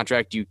 that's a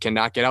contract you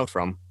cannot get out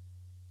from.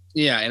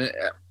 Yeah, and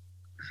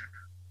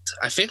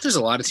I think there's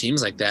a lot of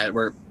teams like that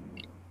where,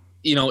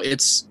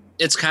 it's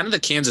kind of the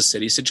Kansas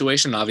City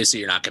situation.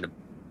 Obviously, you're not gonna.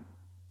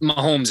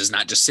 Mahomes is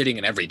not just sitting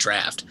in every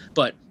draft,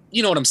 but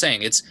you know what I'm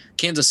saying? It's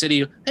Kansas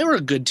City. They were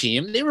a good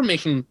team. They were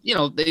making,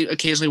 they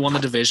occasionally won the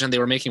division. They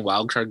were making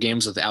wild card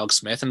games with Alex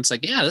Smith. And it's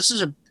like, yeah, it's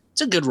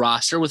a good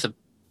roster with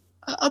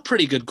a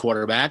pretty good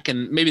quarterback.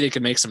 And maybe they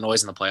could make some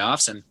noise in the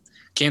playoffs. And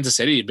Kansas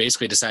City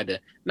basically decided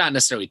to not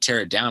necessarily tear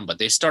it down, but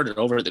they started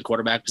over at the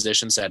quarterback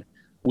position, said,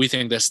 we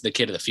think this is the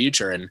kid of the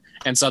future.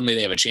 And suddenly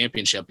they have a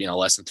championship,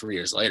 less than 3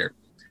 years later.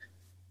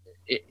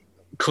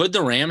 Could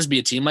the Rams be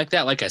a team like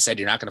that? Like I said,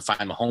 you're not going to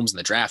find Mahomes in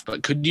the draft,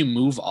 but could you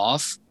move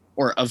off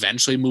or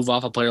eventually move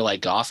off a player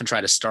like Goff and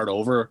try to start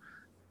over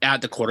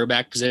at the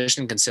quarterback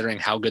position, considering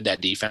how good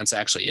that defense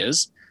actually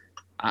is?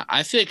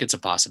 I feel like it's a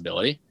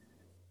possibility.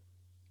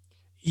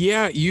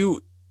 Yeah,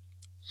 you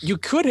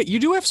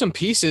do have some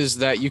pieces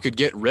that you could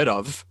get rid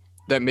of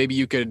that maybe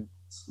you could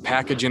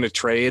package in a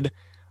trade.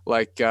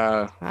 Like,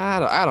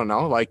 I don't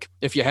know, like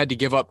if you had to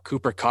give up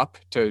Cooper Kupp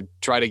to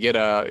try to get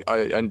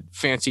a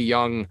fancy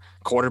young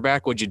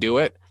quarterback, would you do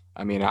it?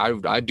 I mean,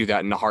 I'd do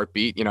that in a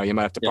heartbeat. You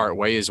might have to part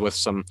ways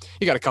with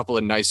you got a couple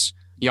of nice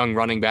young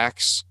running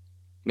backs.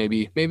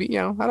 Maybe, I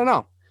don't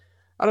know.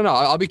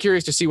 I'll be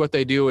curious to see what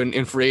they do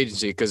in free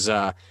agency, because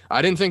I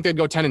didn't think they'd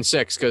go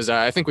 10-6, because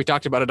I think we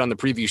talked about it on the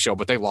preview show,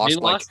 but they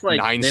lost like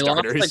 9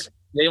 starters.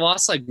 They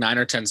lost like 9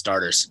 or 10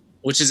 starters,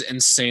 which is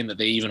insane that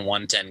they even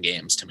won 10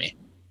 games to me.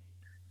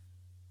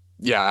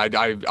 Yeah,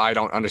 I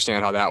don't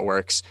understand how that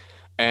works.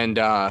 And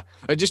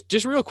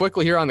just real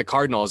quickly here on the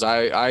Cardinals,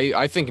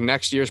 I think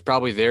next year is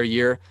probably their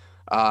year.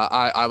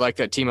 I like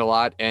that team a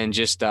lot, and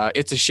just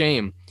it's a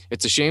shame.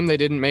 It's a shame they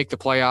didn't make the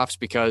playoffs,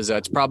 because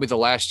it's probably the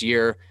last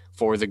year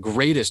for the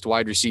greatest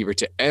wide receiver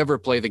to ever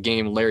play the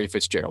game, Larry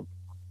Fitzgerald.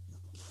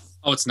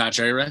 Oh, it's not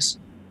Jerry Rice?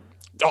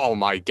 Oh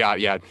my God,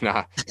 yeah,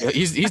 nah.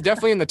 He's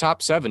definitely in the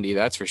top 70,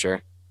 that's for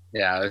sure.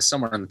 Yeah,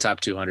 somewhere in the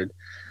top 200.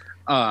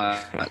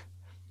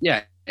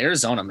 Yeah,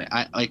 Arizona, man.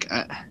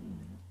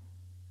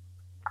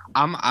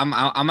 I'm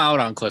out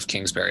on Cliff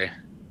Kingsbury.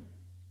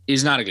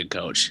 He's not a good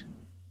coach.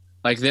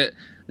 Like that,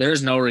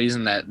 there's no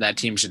reason that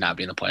team should not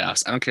be in the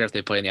playoffs. I don't care if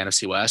they play in the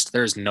NFC West.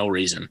 There's no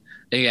reason.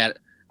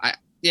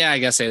 I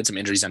guess they had some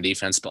injuries on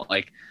defense, but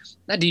like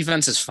that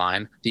defense is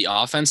fine. The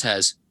offense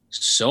has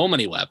so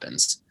many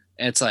weapons.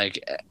 It's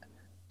like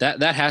that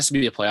has to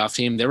be a playoff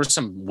team. There were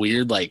some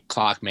weird like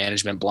clock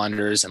management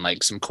blunders and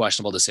like some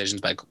questionable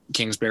decisions by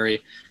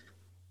Kingsbury.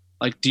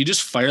 Like, do you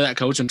just fire that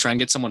coach and try and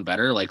get someone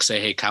better? Like, say,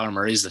 hey, Kyler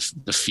Murray's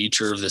the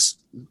future of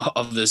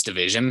this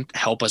division.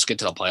 Help us get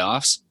to the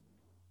playoffs.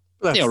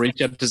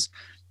 Reach up to.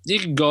 You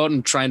can go out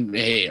and try and,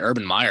 hey,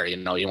 Urban Meyer,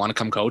 you want to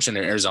come coach in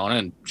Arizona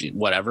and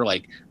whatever.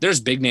 Like, there's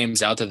big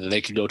names out there that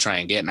they could go try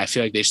and get, and I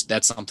feel like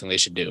that's something they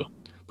should do.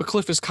 But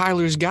Cliff is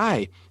Kyler's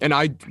guy, and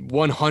I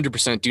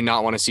 100% do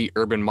not want to see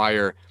Urban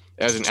Meyer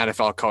as an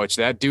NFL coach.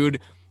 That dude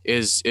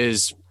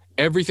is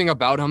everything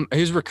about him.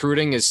 His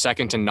recruiting is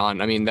second to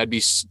none. I mean,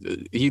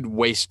 he'd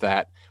waste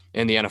that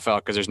in the NFL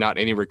because there's not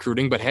any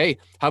recruiting. But hey,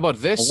 how about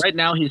this? Well, right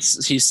now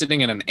he's sitting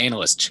in an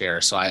analyst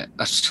chair, so I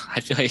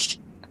feel like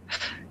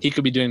he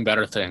could be doing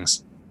better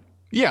things.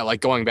 Yeah, like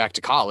going back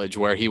to college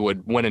where he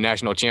would win a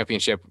national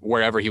championship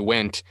wherever he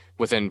went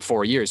within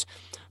 4 years.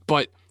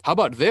 But how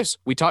about this?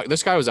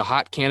 This guy was a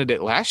hot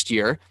candidate last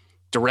year.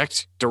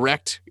 Direct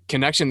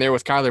connection there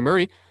with Kyler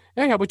Murray.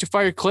 Hey, how about you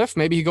fire Cliff?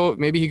 Maybe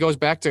he goes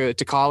back to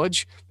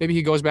college. Maybe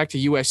he goes back to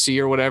USC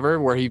or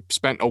whatever, where he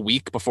spent a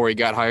week before he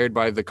got hired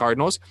by the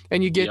Cardinals,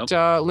 and you get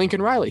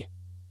Lincoln Riley.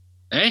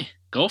 Hey,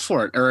 go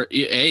for it. Or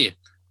hey,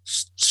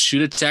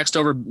 shoot a text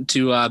over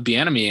to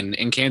Bieniemy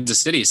in Kansas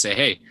City. Say,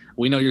 hey,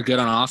 we know you're good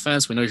on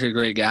offense. We know you're a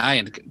great guy,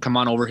 and come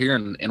on over here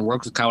and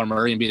work with Kyler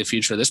Murray and be the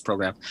future of this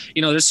program.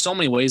 There's so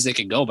many ways they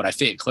could go, but I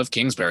think Cliff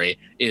Kingsbury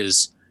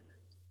it's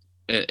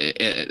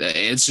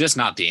just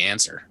not the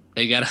answer.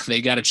 They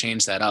gotta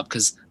change that up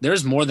because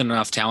there's more than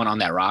enough talent on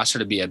that roster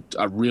to be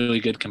a really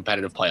good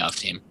competitive playoff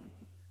team.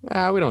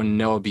 We don't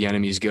know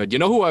Bieniemy's good. You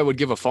know who I would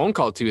give a phone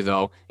call to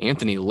though?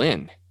 Anthony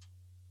Lynn.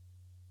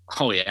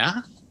 Oh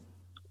yeah.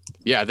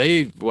 Yeah,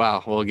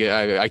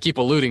 I keep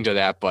alluding to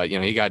that, but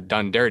he got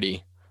done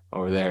dirty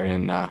over there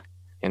in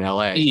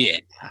LA. Yeah,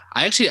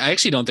 I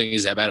actually don't think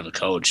he's that bad of a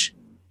coach.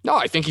 No,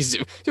 I think he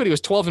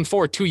was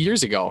 12-4 2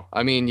 years ago.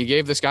 I mean, you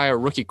gave this guy a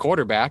rookie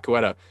quarterback who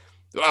had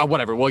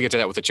whatever. We'll get to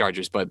that with the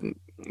Chargers, but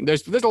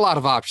there's a lot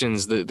of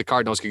options the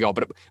Cardinals could go,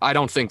 but I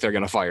don't think they're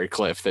going to fire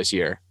Cliff this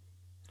year.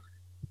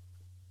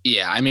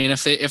 Yeah, I mean,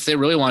 if they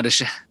really wanted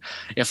to,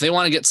 if they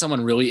want to get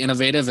someone really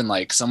innovative and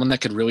like someone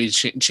that could really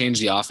change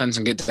the offense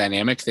and get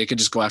dynamic, they could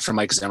just go after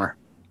Mike Zimmer.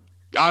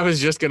 I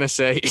was just gonna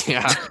say,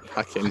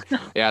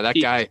 that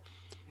guy.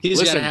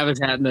 He's got to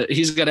have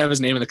he's got to have his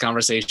name in the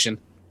conversation.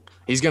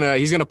 He's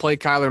gonna play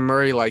Kyler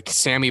Murray like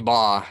Sammy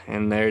Baugh,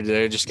 and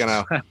they're just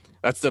gonna.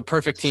 That's the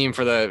perfect team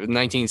for the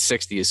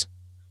 1960s.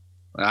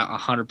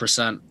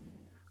 100%.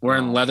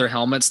 Wearing leather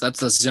helmets. That's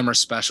the Zimmer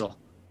special.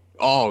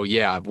 Oh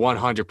yeah,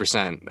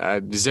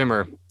 100%.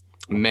 Zimmer,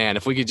 man,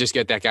 if we could just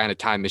get that guy in a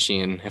time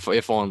machine,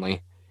 if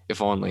only.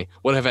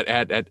 Would have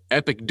had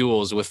epic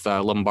duels with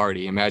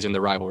Lombardi. Imagine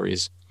the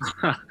rivalries.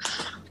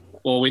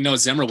 Well, we know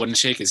Zimmer wouldn't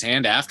shake his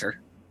hand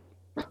after.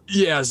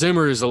 Yeah,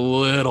 Zimmer is a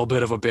little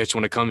bit of a bitch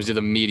when it comes to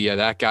the media.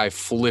 That guy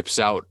flips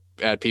out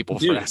at people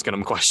for asking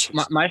him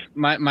questions.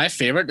 My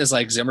favorite is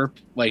like Zimmer,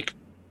 like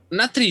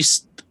not that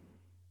he's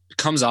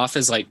comes off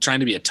as like trying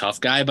to be a tough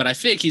guy, but I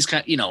feel like he's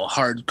kind of,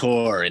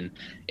 hardcore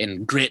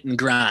and grit and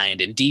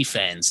grind and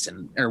defense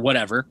or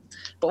whatever.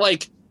 But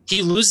like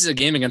he loses a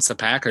game against the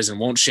Packers and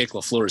won't shake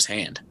LaFleur's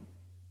hand.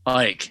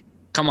 Like,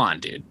 come on,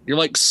 dude. You're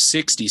like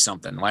 60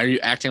 something. Why are you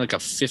acting like a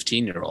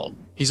 15-year-old?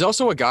 He's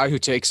also a guy who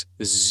takes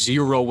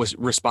zero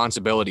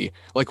responsibility.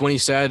 Like when he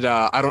said,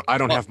 I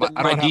don't have my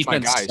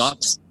guys.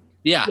 Sucks.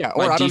 Yeah.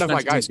 Or I don't have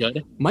my guys.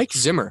 Mike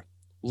Zimmer,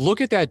 look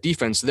at that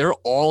defense. They're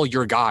all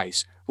your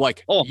guys.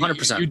 Like,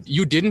 100%.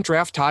 You didn't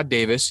draft Todd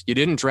Davis. You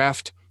didn't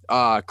draft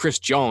Chris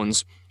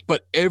Jones,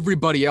 but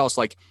everybody else,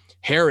 like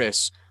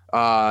Harris,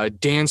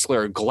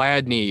 Dantzler,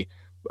 Gladney,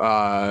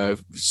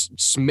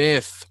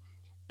 Smith,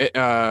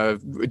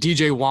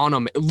 DJ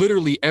Wanham,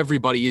 literally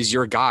everybody is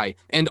your guy.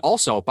 And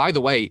also, by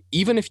the way,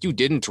 even if you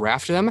didn't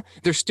draft them,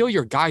 they're still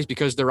your guys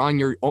because they're on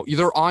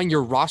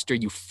your roster,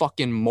 you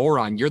fucking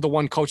moron. You're the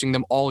one coaching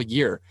them all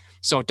year.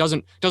 So it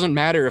doesn't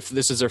matter if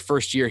this is their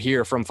first year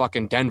here from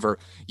fucking Denver.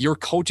 You're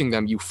coaching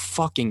them, you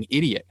fucking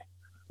idiot.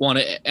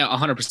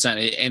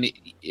 100%. And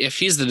if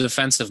he's the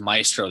defensive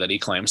maestro that he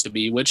claims to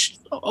be, which,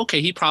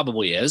 okay, he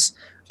probably is,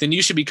 then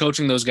you should be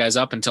coaching those guys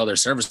up until they're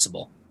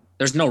serviceable.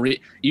 There's no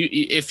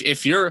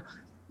if you're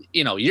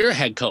you're a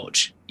head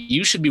coach,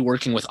 you should be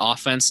working with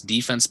offense,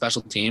 defense,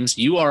 special teams.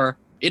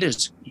 It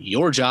is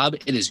your job.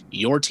 It is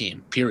your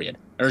team, period.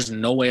 There's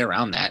no way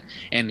around that.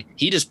 And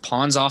he just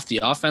pawns off the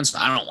offense.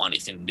 I don't want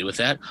anything to do with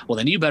that. Well,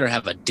 then you better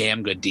have a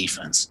damn good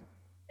defense.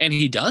 And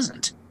he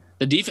doesn't.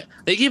 The defense,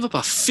 they gave up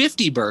a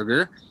 50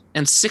 burger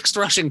and 6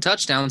 rushing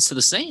touchdowns to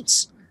the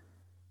Saints.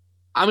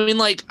 I mean,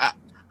 like,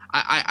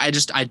 I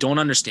don't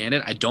understand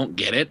it. I don't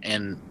get it.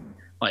 And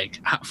like,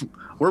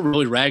 we're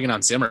really ragging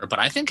on Zimmer, but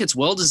I think it's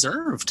well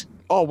deserved.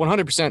 Oh,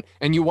 100%.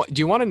 And do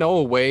you want to know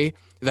a way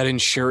that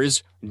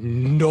ensures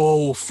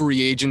no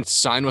free agents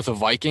sign with the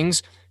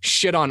Vikings?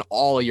 Shit on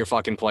all of your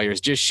fucking players.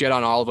 Just shit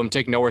on all of them.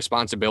 Take no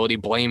responsibility.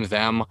 Blame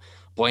them.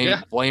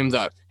 Blame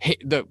the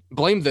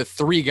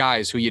 3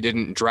 guys who you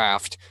didn't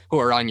draft who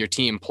are on your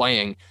team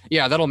playing.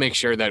 Yeah, that'll make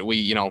sure that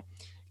we,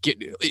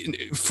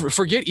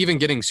 forget even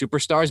getting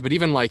superstars, but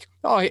even like,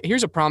 oh,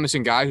 here's a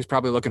promising guy who's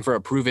probably looking for a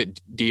prove it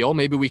deal.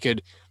 Maybe we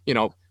could,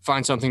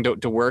 find something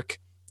to work.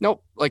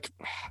 Nope. Like,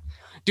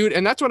 dude.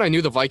 And that's when I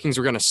knew the Vikings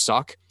were going to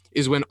suck,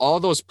 is when all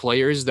those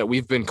players that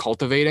we've been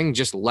cultivating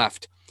just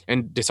left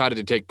and decided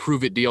to take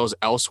prove it deals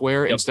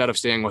elsewhere instead of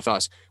staying with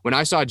us. When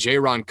I saw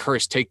Jaron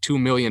Kearse take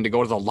 $2 million to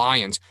go to the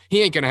Lions,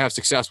 he ain't going to have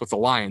success with the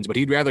Lions, but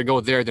he'd rather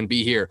go there than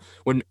be here.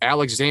 When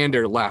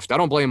Alexander left, I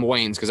don't blame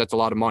Waynes because that's a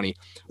lot of money,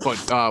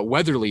 but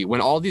Weatherly,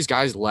 when all these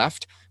guys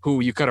left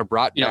who you could have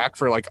brought back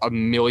for like $1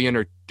 million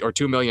or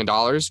 $2 million,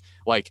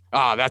 like,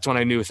 that's when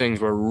I knew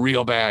things were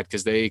real bad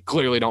because they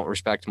clearly don't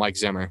respect Mike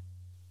Zimmer.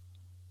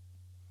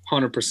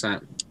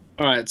 100%.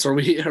 All right, so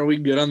are we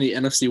good on the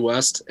NFC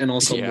West and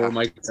also more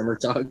Mike Zimmer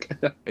talk?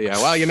 Yeah,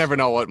 well, you never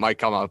know what might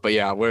come up, but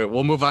yeah,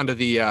 we'll move on to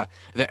the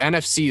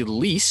NFC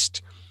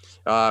least,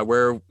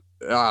 where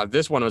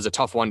this one was a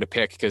tough one to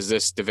pick because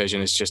this division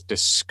is just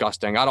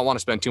disgusting. I don't want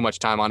to spend too much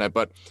time on it,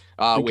 but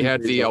we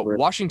had the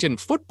Washington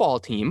football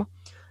team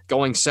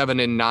going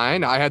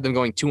 7-9. I had them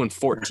going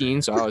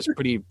 2-14, so I was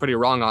pretty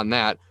wrong on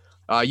that.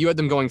 You had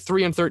them going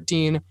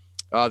 3-13.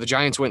 The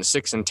Giants went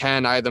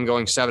 6-10. I had them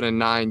going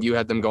 7-9. You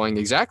had them going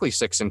exactly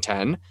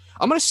 6-10.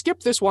 I'm going to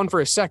skip this one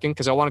for a second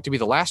because I want it to be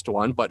the last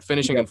one, but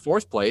finishing in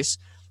 4th place,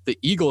 the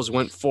Eagles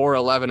went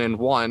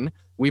 4-11-1.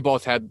 We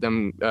both had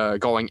them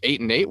going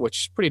 8-8,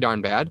 which is pretty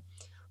darn bad.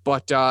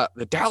 But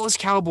the Dallas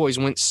Cowboys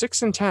went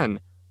 6-10.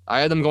 I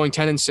had them going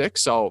 10-6,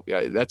 so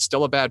that's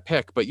still a bad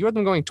pick, but you had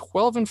them going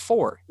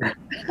 12-4.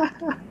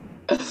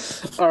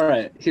 All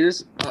right,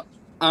 here's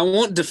I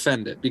won't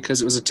defend it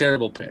because it was a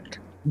terrible pick.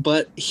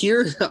 But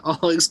here,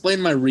 I'll explain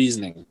my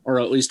reasoning, or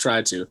at least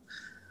try to.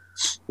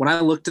 When I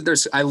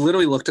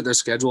literally looked at their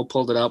schedule,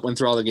 pulled it up, went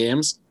through all the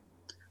games.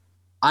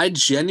 I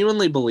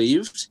genuinely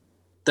believed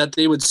that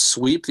they would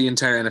sweep the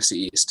entire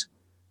NFC East.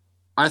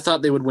 I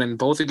thought they would win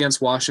both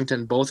against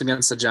Washington, both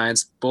against the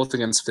Giants, both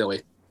against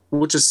Philly,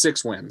 which is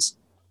 6 wins.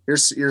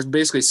 You're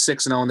basically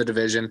 6-0 in the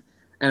division,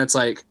 and it's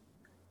like,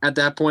 at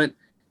that point,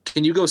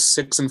 can you go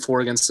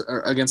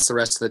 6-4 against the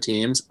rest of the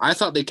teams? I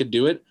thought they could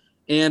do it,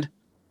 and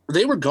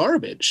they were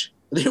garbage.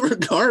 They were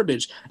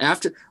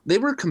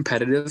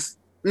competitive.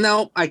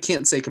 No, I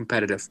can't say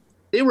competitive.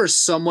 They were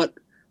somewhat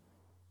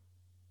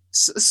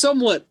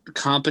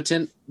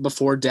competent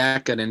before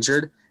Dak got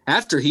injured.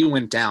 After he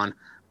went down,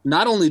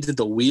 not only did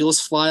the wheels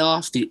fly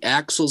off, the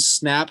axles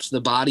snapped,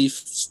 the body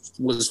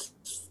was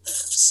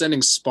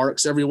sending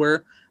sparks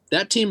everywhere.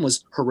 That team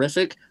was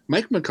horrific.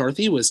 Mike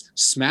McCarthy was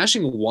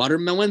smashing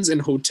watermelons in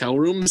hotel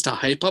rooms to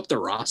hype up the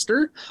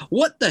roster.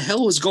 What the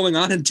hell was going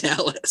on in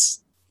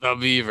Dallas? The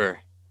Beaver.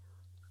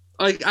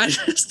 Like, I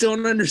just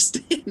don't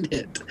understand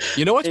it.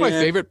 You know what's my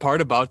favorite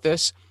part about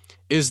this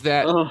is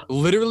that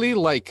literally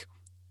like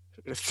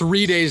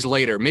 3 days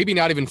later, maybe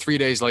not even 3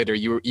 days later,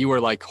 you were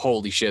like,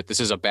 holy shit,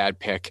 this is a bad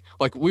pick.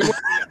 Like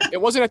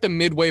it wasn't at the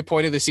midway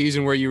point of the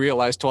season where you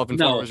realized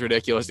 12-4 was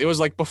ridiculous. It was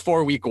like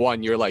before week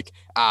 1, you're like,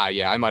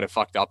 yeah, I might have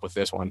fucked up with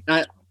this one.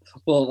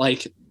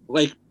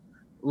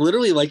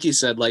 literally, like you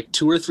said, like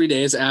 2 or 3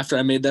 days after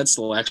I made that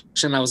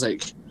selection, I was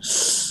like,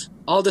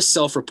 I'll just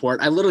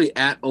self-report. I literally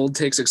at Old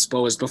Takes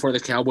Exposed before the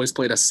Cowboys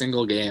played a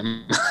single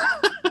game.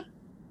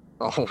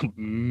 Oh,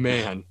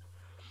 man.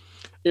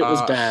 It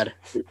was bad.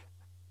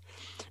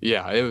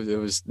 Yeah, it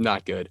was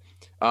not good.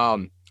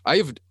 I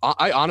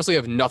honestly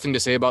have nothing to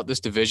say about this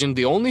division.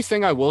 The only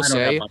thing I will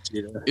say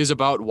is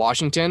about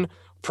Washington.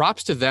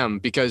 Props to them,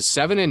 because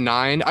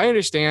 7-9, I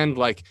understand,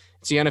 like,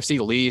 it's the NFC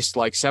least,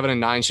 like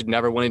 7-9 should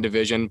never win a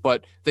division,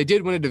 but they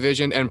did win a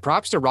division, and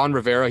props to Ron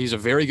Rivera. He's a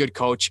very good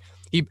coach.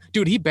 He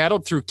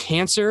battled through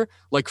cancer,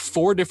 like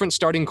 4 different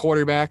starting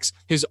quarterbacks,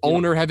 his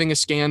owner having a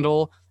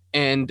scandal,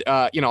 and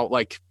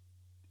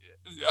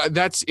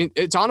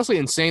it's honestly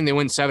insane they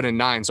win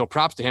 7-9. So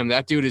props to him.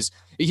 That dude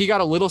he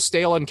got a little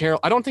stale in Carolina.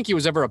 I don't think he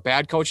was ever a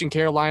bad coach in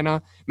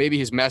Carolina. Maybe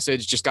his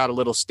message just got a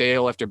little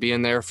stale after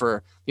being there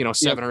for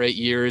 7 or 8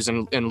 years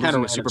and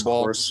losing the Super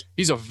Bowl.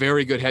 He's a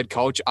very good head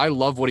coach. I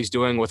love what he's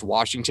doing with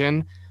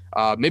Washington.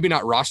 Maybe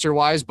not roster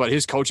wise, but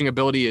his coaching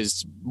ability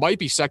might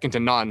be second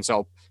to none.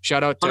 So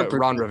shout out to 100%.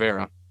 Ron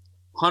Rivera.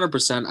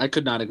 100%. I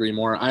could not agree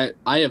more.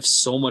 I have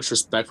so much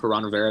respect for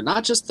Ron Rivera,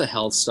 not just the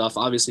health stuff.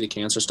 Obviously the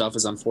cancer stuff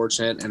is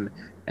unfortunate, and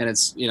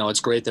it's, it's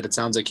great that it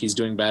sounds like he's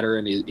doing better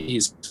and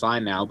he's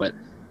fine now, but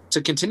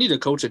to continue to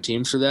coach a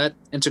team through that,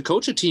 and to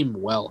coach a team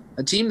well,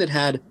 a team that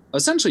had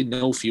essentially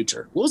no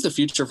future. What was the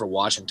future for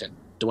Washington?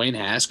 Dwayne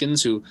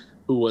Haskins, who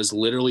was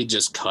literally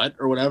just cut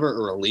or whatever,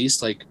 or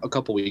released like a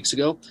couple weeks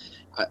ago.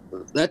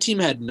 That team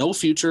had no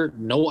future,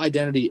 no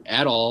identity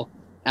at all.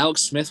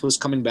 Alex Smith was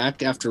coming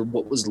back after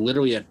what was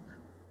literally a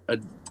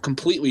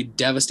completely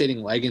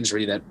devastating leg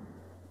injury that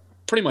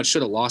pretty much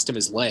should have lost him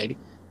his leg.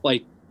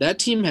 Like, that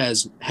team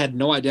has had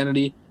no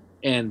identity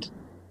and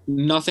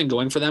nothing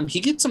going for them. He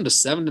gets them to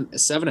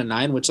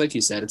 7-9, which, like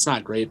you said, it's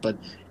not great, but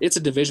it's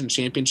a division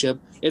championship.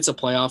 It's a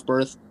playoff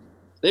berth.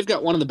 They've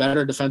got one of the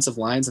better defensive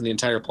lines in the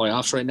entire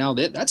playoffs right now.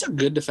 That's a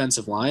good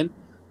defensive line.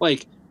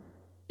 Like,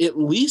 at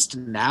least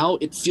now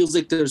it feels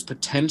like there's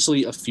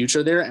potentially a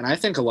future there, and I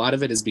think a lot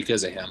of it is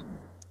because of him.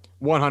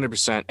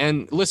 100%.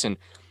 And listen,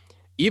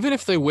 even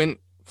if they were the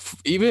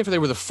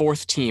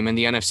 4th team in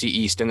the NFC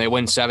East and they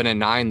win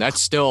 7-9,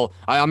 that's still,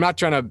 I'm not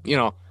trying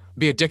to,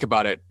 be a dick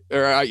about it.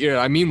 Or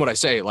I mean what I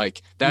say.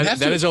 Like,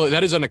 that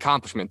is an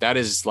accomplishment. That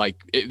is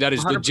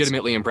 100%.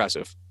 Legitimately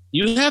impressive.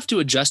 You have to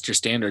adjust your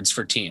standards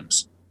for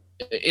teams.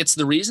 It's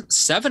the reason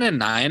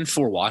 7-9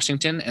 for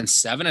Washington and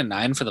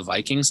 7-9 for the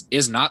Vikings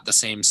is not the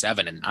same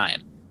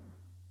 7-9.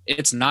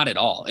 It's not at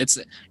all.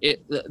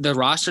 The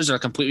rosters are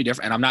completely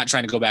different. And I'm not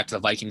trying to go back to the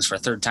Vikings for a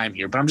third time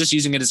here, but I'm just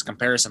using it as a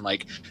comparison.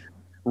 Like,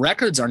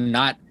 records are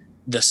not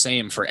the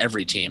same for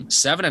every team.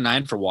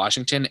 7-9 for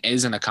Washington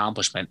is an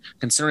accomplishment,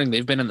 considering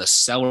they've been in the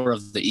cellar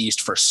of the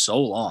East for so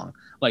long.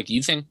 Like,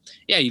 you think,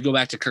 you go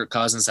back to Kirk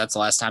Cousins, that's the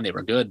last time they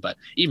were good, but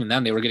even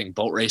then they were getting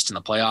boat raced in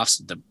the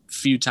playoffs the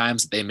few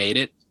times that they made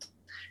it.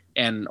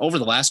 And over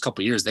the last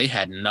couple of years, they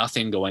had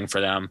nothing going for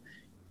them.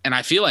 And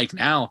I feel like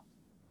now,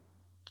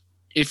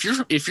 if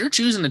you're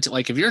choosing to,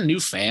 like, if you're a new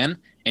fan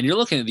and you're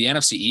looking at the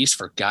NFC East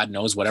for God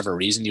knows whatever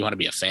reason you want to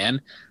be a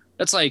fan,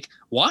 that's like,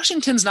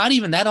 Washington's not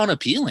even that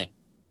unappealing.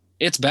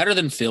 It's better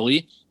than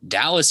Philly.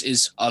 Dallas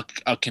is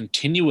a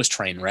continuous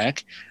train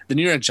wreck. The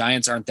New York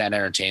Giants aren't that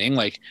entertaining.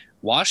 Like,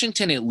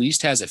 Washington at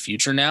least has a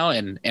future now,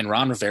 and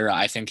Ron Rivera,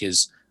 I think,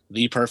 is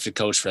the perfect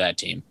coach for that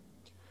team.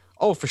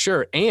 Oh, for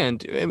sure.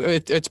 And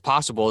it's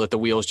possible that the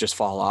wheels just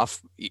fall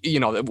off,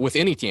 with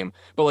any team.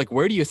 But, like,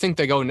 where do you think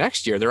they go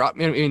next year?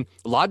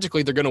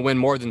 Logically, they're going to win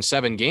more than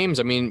 7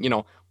 games.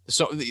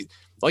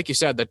 Like you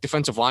said, that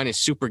defensive line is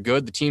super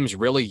good. The team's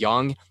really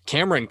young.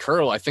 Cameron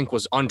Curl, I think,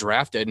 was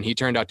undrafted, and he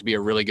turned out to be a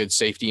really good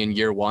safety in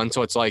year 1.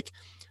 So it's like,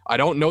 I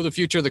don't know the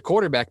future of the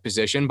quarterback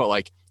position, but,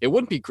 like, it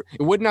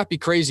would not be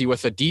crazy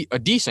with a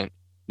decent,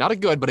 not a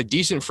good, but a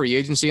decent free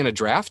agency and a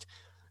draft.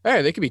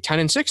 Hey, they could be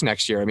 10-6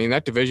 next year. I mean,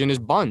 that division is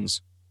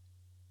buns.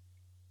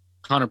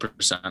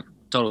 100%.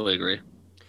 Totally agree.